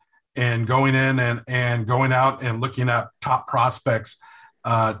draft and going in and going out and looking at top prospects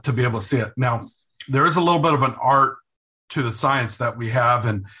to be able to see it. Now, there is a little bit of an art to the science that we have.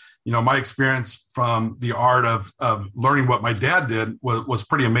 And, my experience from the art of learning what my dad did was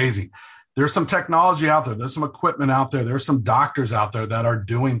pretty amazing. There's some technology out there. There's some equipment out there. There's some doctors out there that are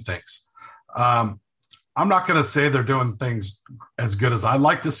doing things. I'm not going to say they're doing things as good as I'd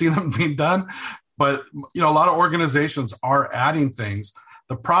like to see them being done. But, a lot of organizations are adding things.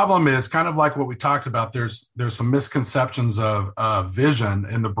 The problem is kind of like what we talked about. There's some misconceptions of vision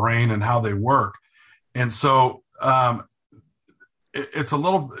in the brain and how they work. And so there's a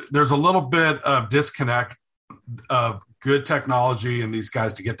little bit of disconnect of good technology and these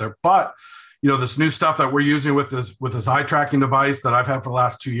guys to get there. But, this new stuff that we're using with this eye tracking device that I've had for the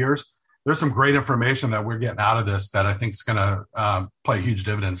last 2 years, there's some great information that we're getting out of this that I think is going to play huge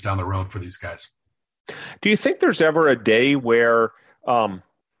dividends down the road for these guys. Do you think there's ever a day where, how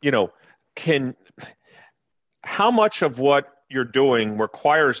much of what you're doing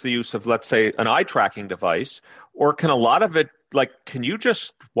requires the use of, let's say, an eye tracking device, or can a lot of it, can you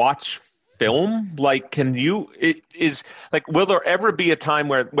just watch film? Will there ever be a time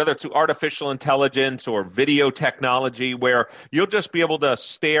where, whether it's through artificial intelligence or video technology, where you'll just be able to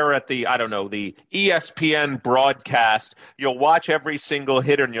stare at the ESPN broadcast, you'll watch every single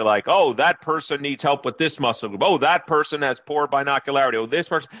hitter and you're like, oh, that person needs help with this muscle group. Oh, that person has poor binocularity. Oh, this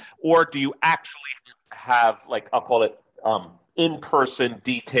person, or do you actually have, I'll call it in-person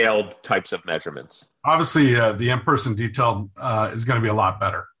detailed types of measurements? Obviously, the in-person detailed is going to be a lot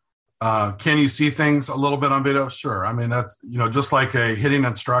better. Can you see things a little bit on video? Sure. I mean, that's, just like a hitting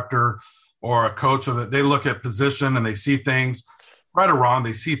instructor or a coach, they look at position and they see things, right or wrong,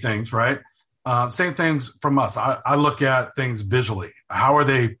 they see things, right? Same things from us. I look at things visually. How are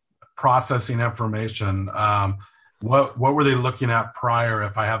they processing information? What were they looking at prior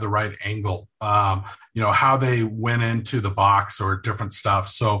if I have the right angle? How they went into the box or different stuff.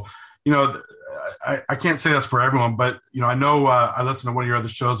 So, I can't say that's for everyone, but I know I listened to one of your other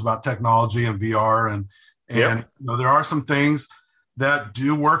shows about technology and VR, and there are some things that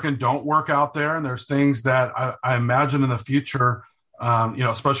do work and don't work out there, and there's things that I imagine in the future,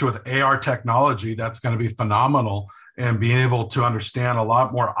 especially with AR technology, that's going to be phenomenal, and being able to understand a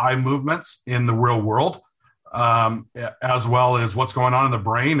lot more eye movements in the real world, as well as what's going on in the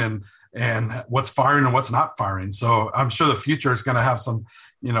brain and what's firing and what's not firing. So I'm sure the future is going to have some.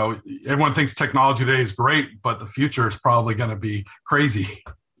 Everyone thinks technology today is great, but the future is probably going to be crazy.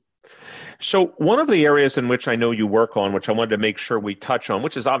 So one of the areas in which I know you work on, which I wanted to make sure we touch on,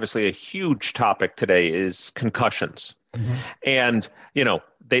 which is obviously a huge topic today, is concussions. Mm-hmm. And,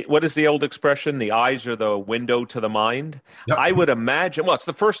 what is the old expression? The eyes are the window to the mind. Yep. I would imagine, it's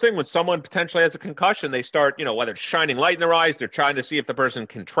the first thing when someone potentially has a concussion, they start, whether it's shining light in their eyes, they're trying to see if the person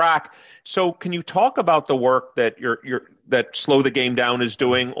can track. So can you talk about the work that that Slow the Game Down is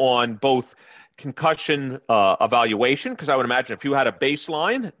doing on both concussion evaluation? Because I would imagine if you had a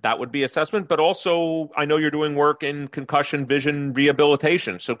baseline, that would be assessment, but also I know you're doing work in concussion vision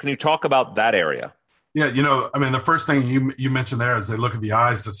rehabilitation. So can you talk about that area? Yeah, the first thing you mentioned there is they look at the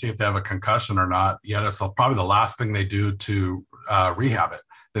eyes to see if they have a concussion or not. Yeah, that's probably the last thing they do to rehab it.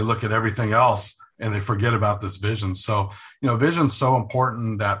 They look at everything else and they forget about this vision. So, vision's so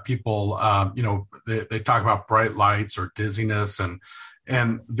important that people, they talk about bright lights or dizziness,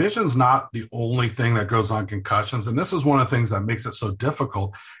 and vision's not the only thing that goes on concussions. And this is one of the things that makes it so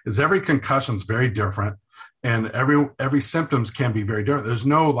difficult is every concussion is very different, and every symptoms can be very different. There's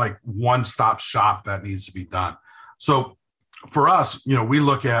no like one-stop shop that needs to be done. So for us, we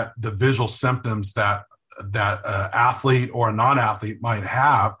look at the visual symptoms that athlete or a non-athlete might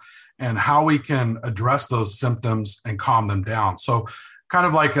have, and how we can address those symptoms and calm them down. So kind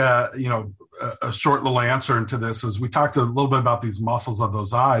of like a short little answer into this is we talked a little bit about these muscles of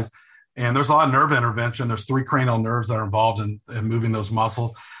those eyes, and there's a lot of nerve intervention. There's 3 cranial nerves that are involved in moving those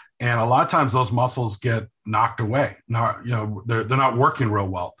muscles. And a lot of times those muscles get knocked away. Now, they're not working real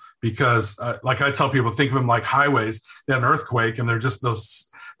well because like I tell people, think of them like highways. They had an earthquake and they're just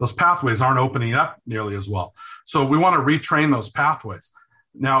those pathways aren't opening up nearly as well. So we want to retrain those pathways.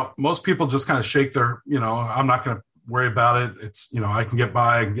 Now, most people just kind of shake their, I'm not going to worry about it. It's, I can get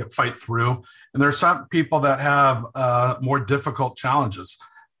by, I can fight through. And there are some people that have more difficult challenges.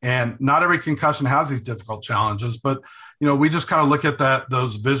 And not every concussion has these difficult challenges, but, we just kind of look at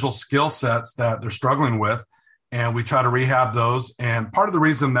those visual skill sets that they're struggling with, and we try to rehab those. And part of the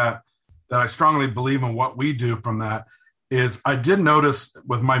reason that I strongly believe in what we do from that is I did notice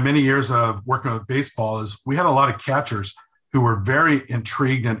with my many years of working with baseball is we had a lot of catchers who were very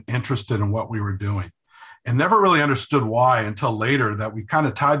intrigued and interested in what we were doing and never really understood why until later that we kind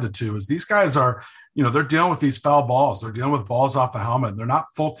of tied the two is these guys are, they're dealing with these foul balls. They're dealing with balls off the helmet. They're not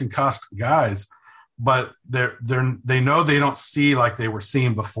full concussed guys, but they know they don't see like they were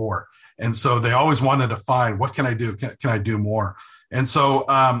seeing before. And so they always wanted to find, what can I do? Can I do more? And so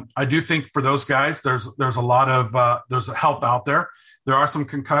I do think for those guys, there's a lot of there's help out there. There are some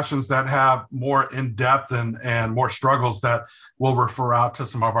concussions that have more in-depth and more struggles that we'll refer out to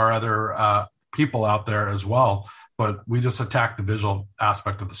some of our other people out there as well. But we just attack the visual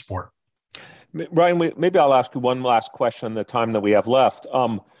aspect of the sport. Ryan, maybe I'll ask you one last question in the time that we have left.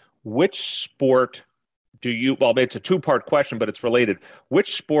 Which sport it's a 2-part question, but it's related.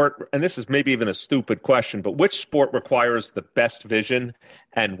 Which sport, and this is maybe even a stupid question, but which sport requires the best vision,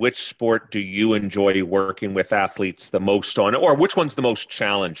 and which sport do you enjoy working with athletes the most on, or which one's the most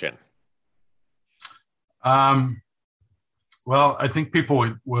challenging? Well, I think people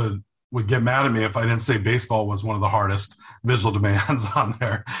would get mad at me if I didn't say baseball was one of the hardest visual demands on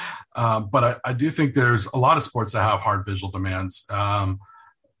there. But I do think there's a lot of sports that have hard visual demands.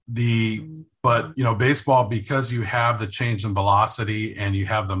 But baseball, because you have the change in velocity and you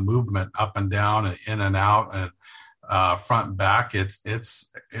have the movement up and down and in and out and front and back, and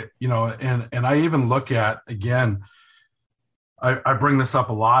I even look at, again, I bring this up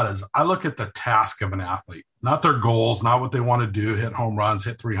a lot, is I look at the task of an athlete, not their goals, not what they want to do, hit home runs,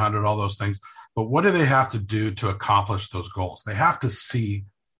 hit 300, all those things, but what do they have to do to accomplish those goals? They have to see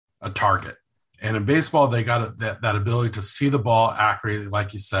a target. And in baseball, they got that ability to see the ball accurately,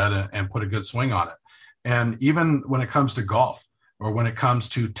 like you said, and put a good swing on it. And even when it comes to golf, or when it comes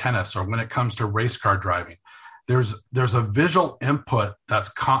to tennis, or when it comes to race car driving, there's a visual input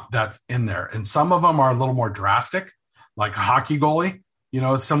that's in there. And some of them are a little more drastic, like a hockey goalie,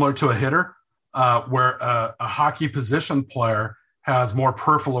 similar to a hitter, where a hockey position player has more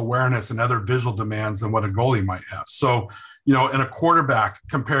peripheral awareness and other visual demands than what a goalie might have. So, in a quarterback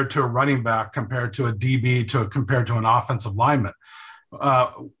compared to a running back, compared to a DB, compared to an offensive lineman.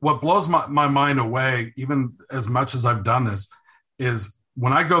 What blows my mind away, even as much as I've done this, is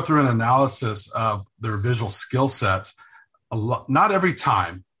when I go through an analysis of their visual skill sets, not every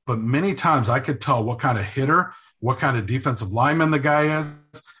time, but many times I could tell what kind of hitter, what kind of defensive lineman the guy is,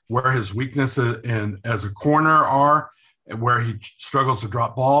 where his weaknesses as a corner are, where he struggles to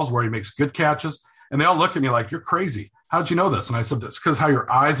drop balls, where he makes good catches. And they all look at me like, you're crazy. How'd you know this? And I said, that's because how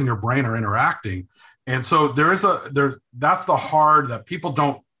your eyes and your brain are interacting. And so that's the hard that people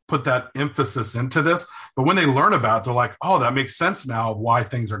don't put that emphasis into this. But when they learn about it, they're like, oh, that makes sense now of why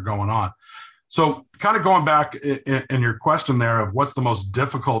things are going on. So kind of going back in your question there of what's the most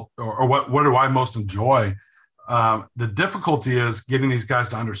difficult or what do I most enjoy? The difficulty is getting these guys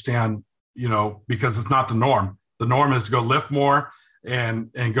to understand, because it's not the norm. The norm is to go lift more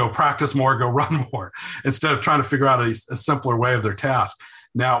and go practice more, go run more, instead of trying to figure out a simpler way of their task.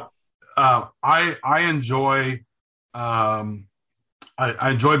 Now, I enjoy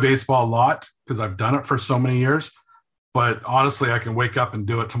baseball a lot because I've done it for so many years. But honestly, I can wake up and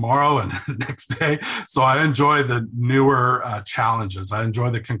do it tomorrow and the next day. So I enjoy the newer challenges. I enjoy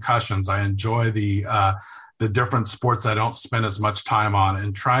the concussions. I enjoy the different sports I don't spend as much time on,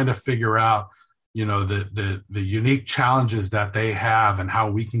 and trying to figure out the unique challenges that they have and how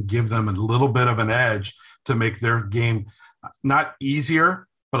we can give them a little bit of an edge to make their game not easier,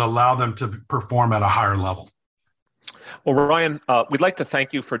 but allow them to perform at a higher level. Well, Ryan, we'd like to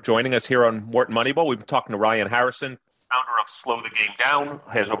thank you for joining us here on Wharton Moneyball. We've been talking to Ryan Harrison, founder of Slow the Game Down,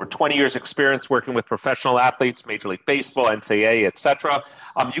 has over 20 years experience working with professional athletes, Major League Baseball, NCAA, etc.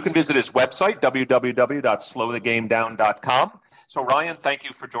 You can visit his website, www.slowthegamedown.com. So, Ryan, thank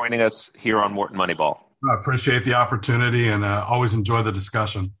you for joining us here on Wharton Moneyball. I appreciate the opportunity and always enjoy the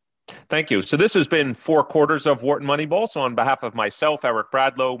discussion. Thank you. So this has been 4 quarters of Wharton Moneyball. So on behalf of myself, Eric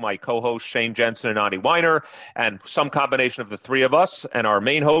Bradlow, my co-host Shane Jensen and Adi Weiner, and some combination of the three of us, and our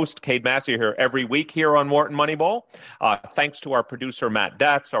main host, Cade Massey, here every week here on Wharton Moneyball. Thanks to our producer, Matt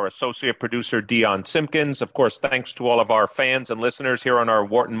Datz, our associate producer, Dion Simpkins. Of course, thanks to all of our fans and listeners here on our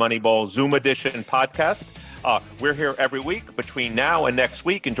Wharton Moneyball Zoom edition podcast. We're here every week. Between now and next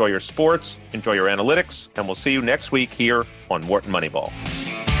week, enjoy your sports, enjoy your analytics, and we'll see you next week here on Wharton Moneyball.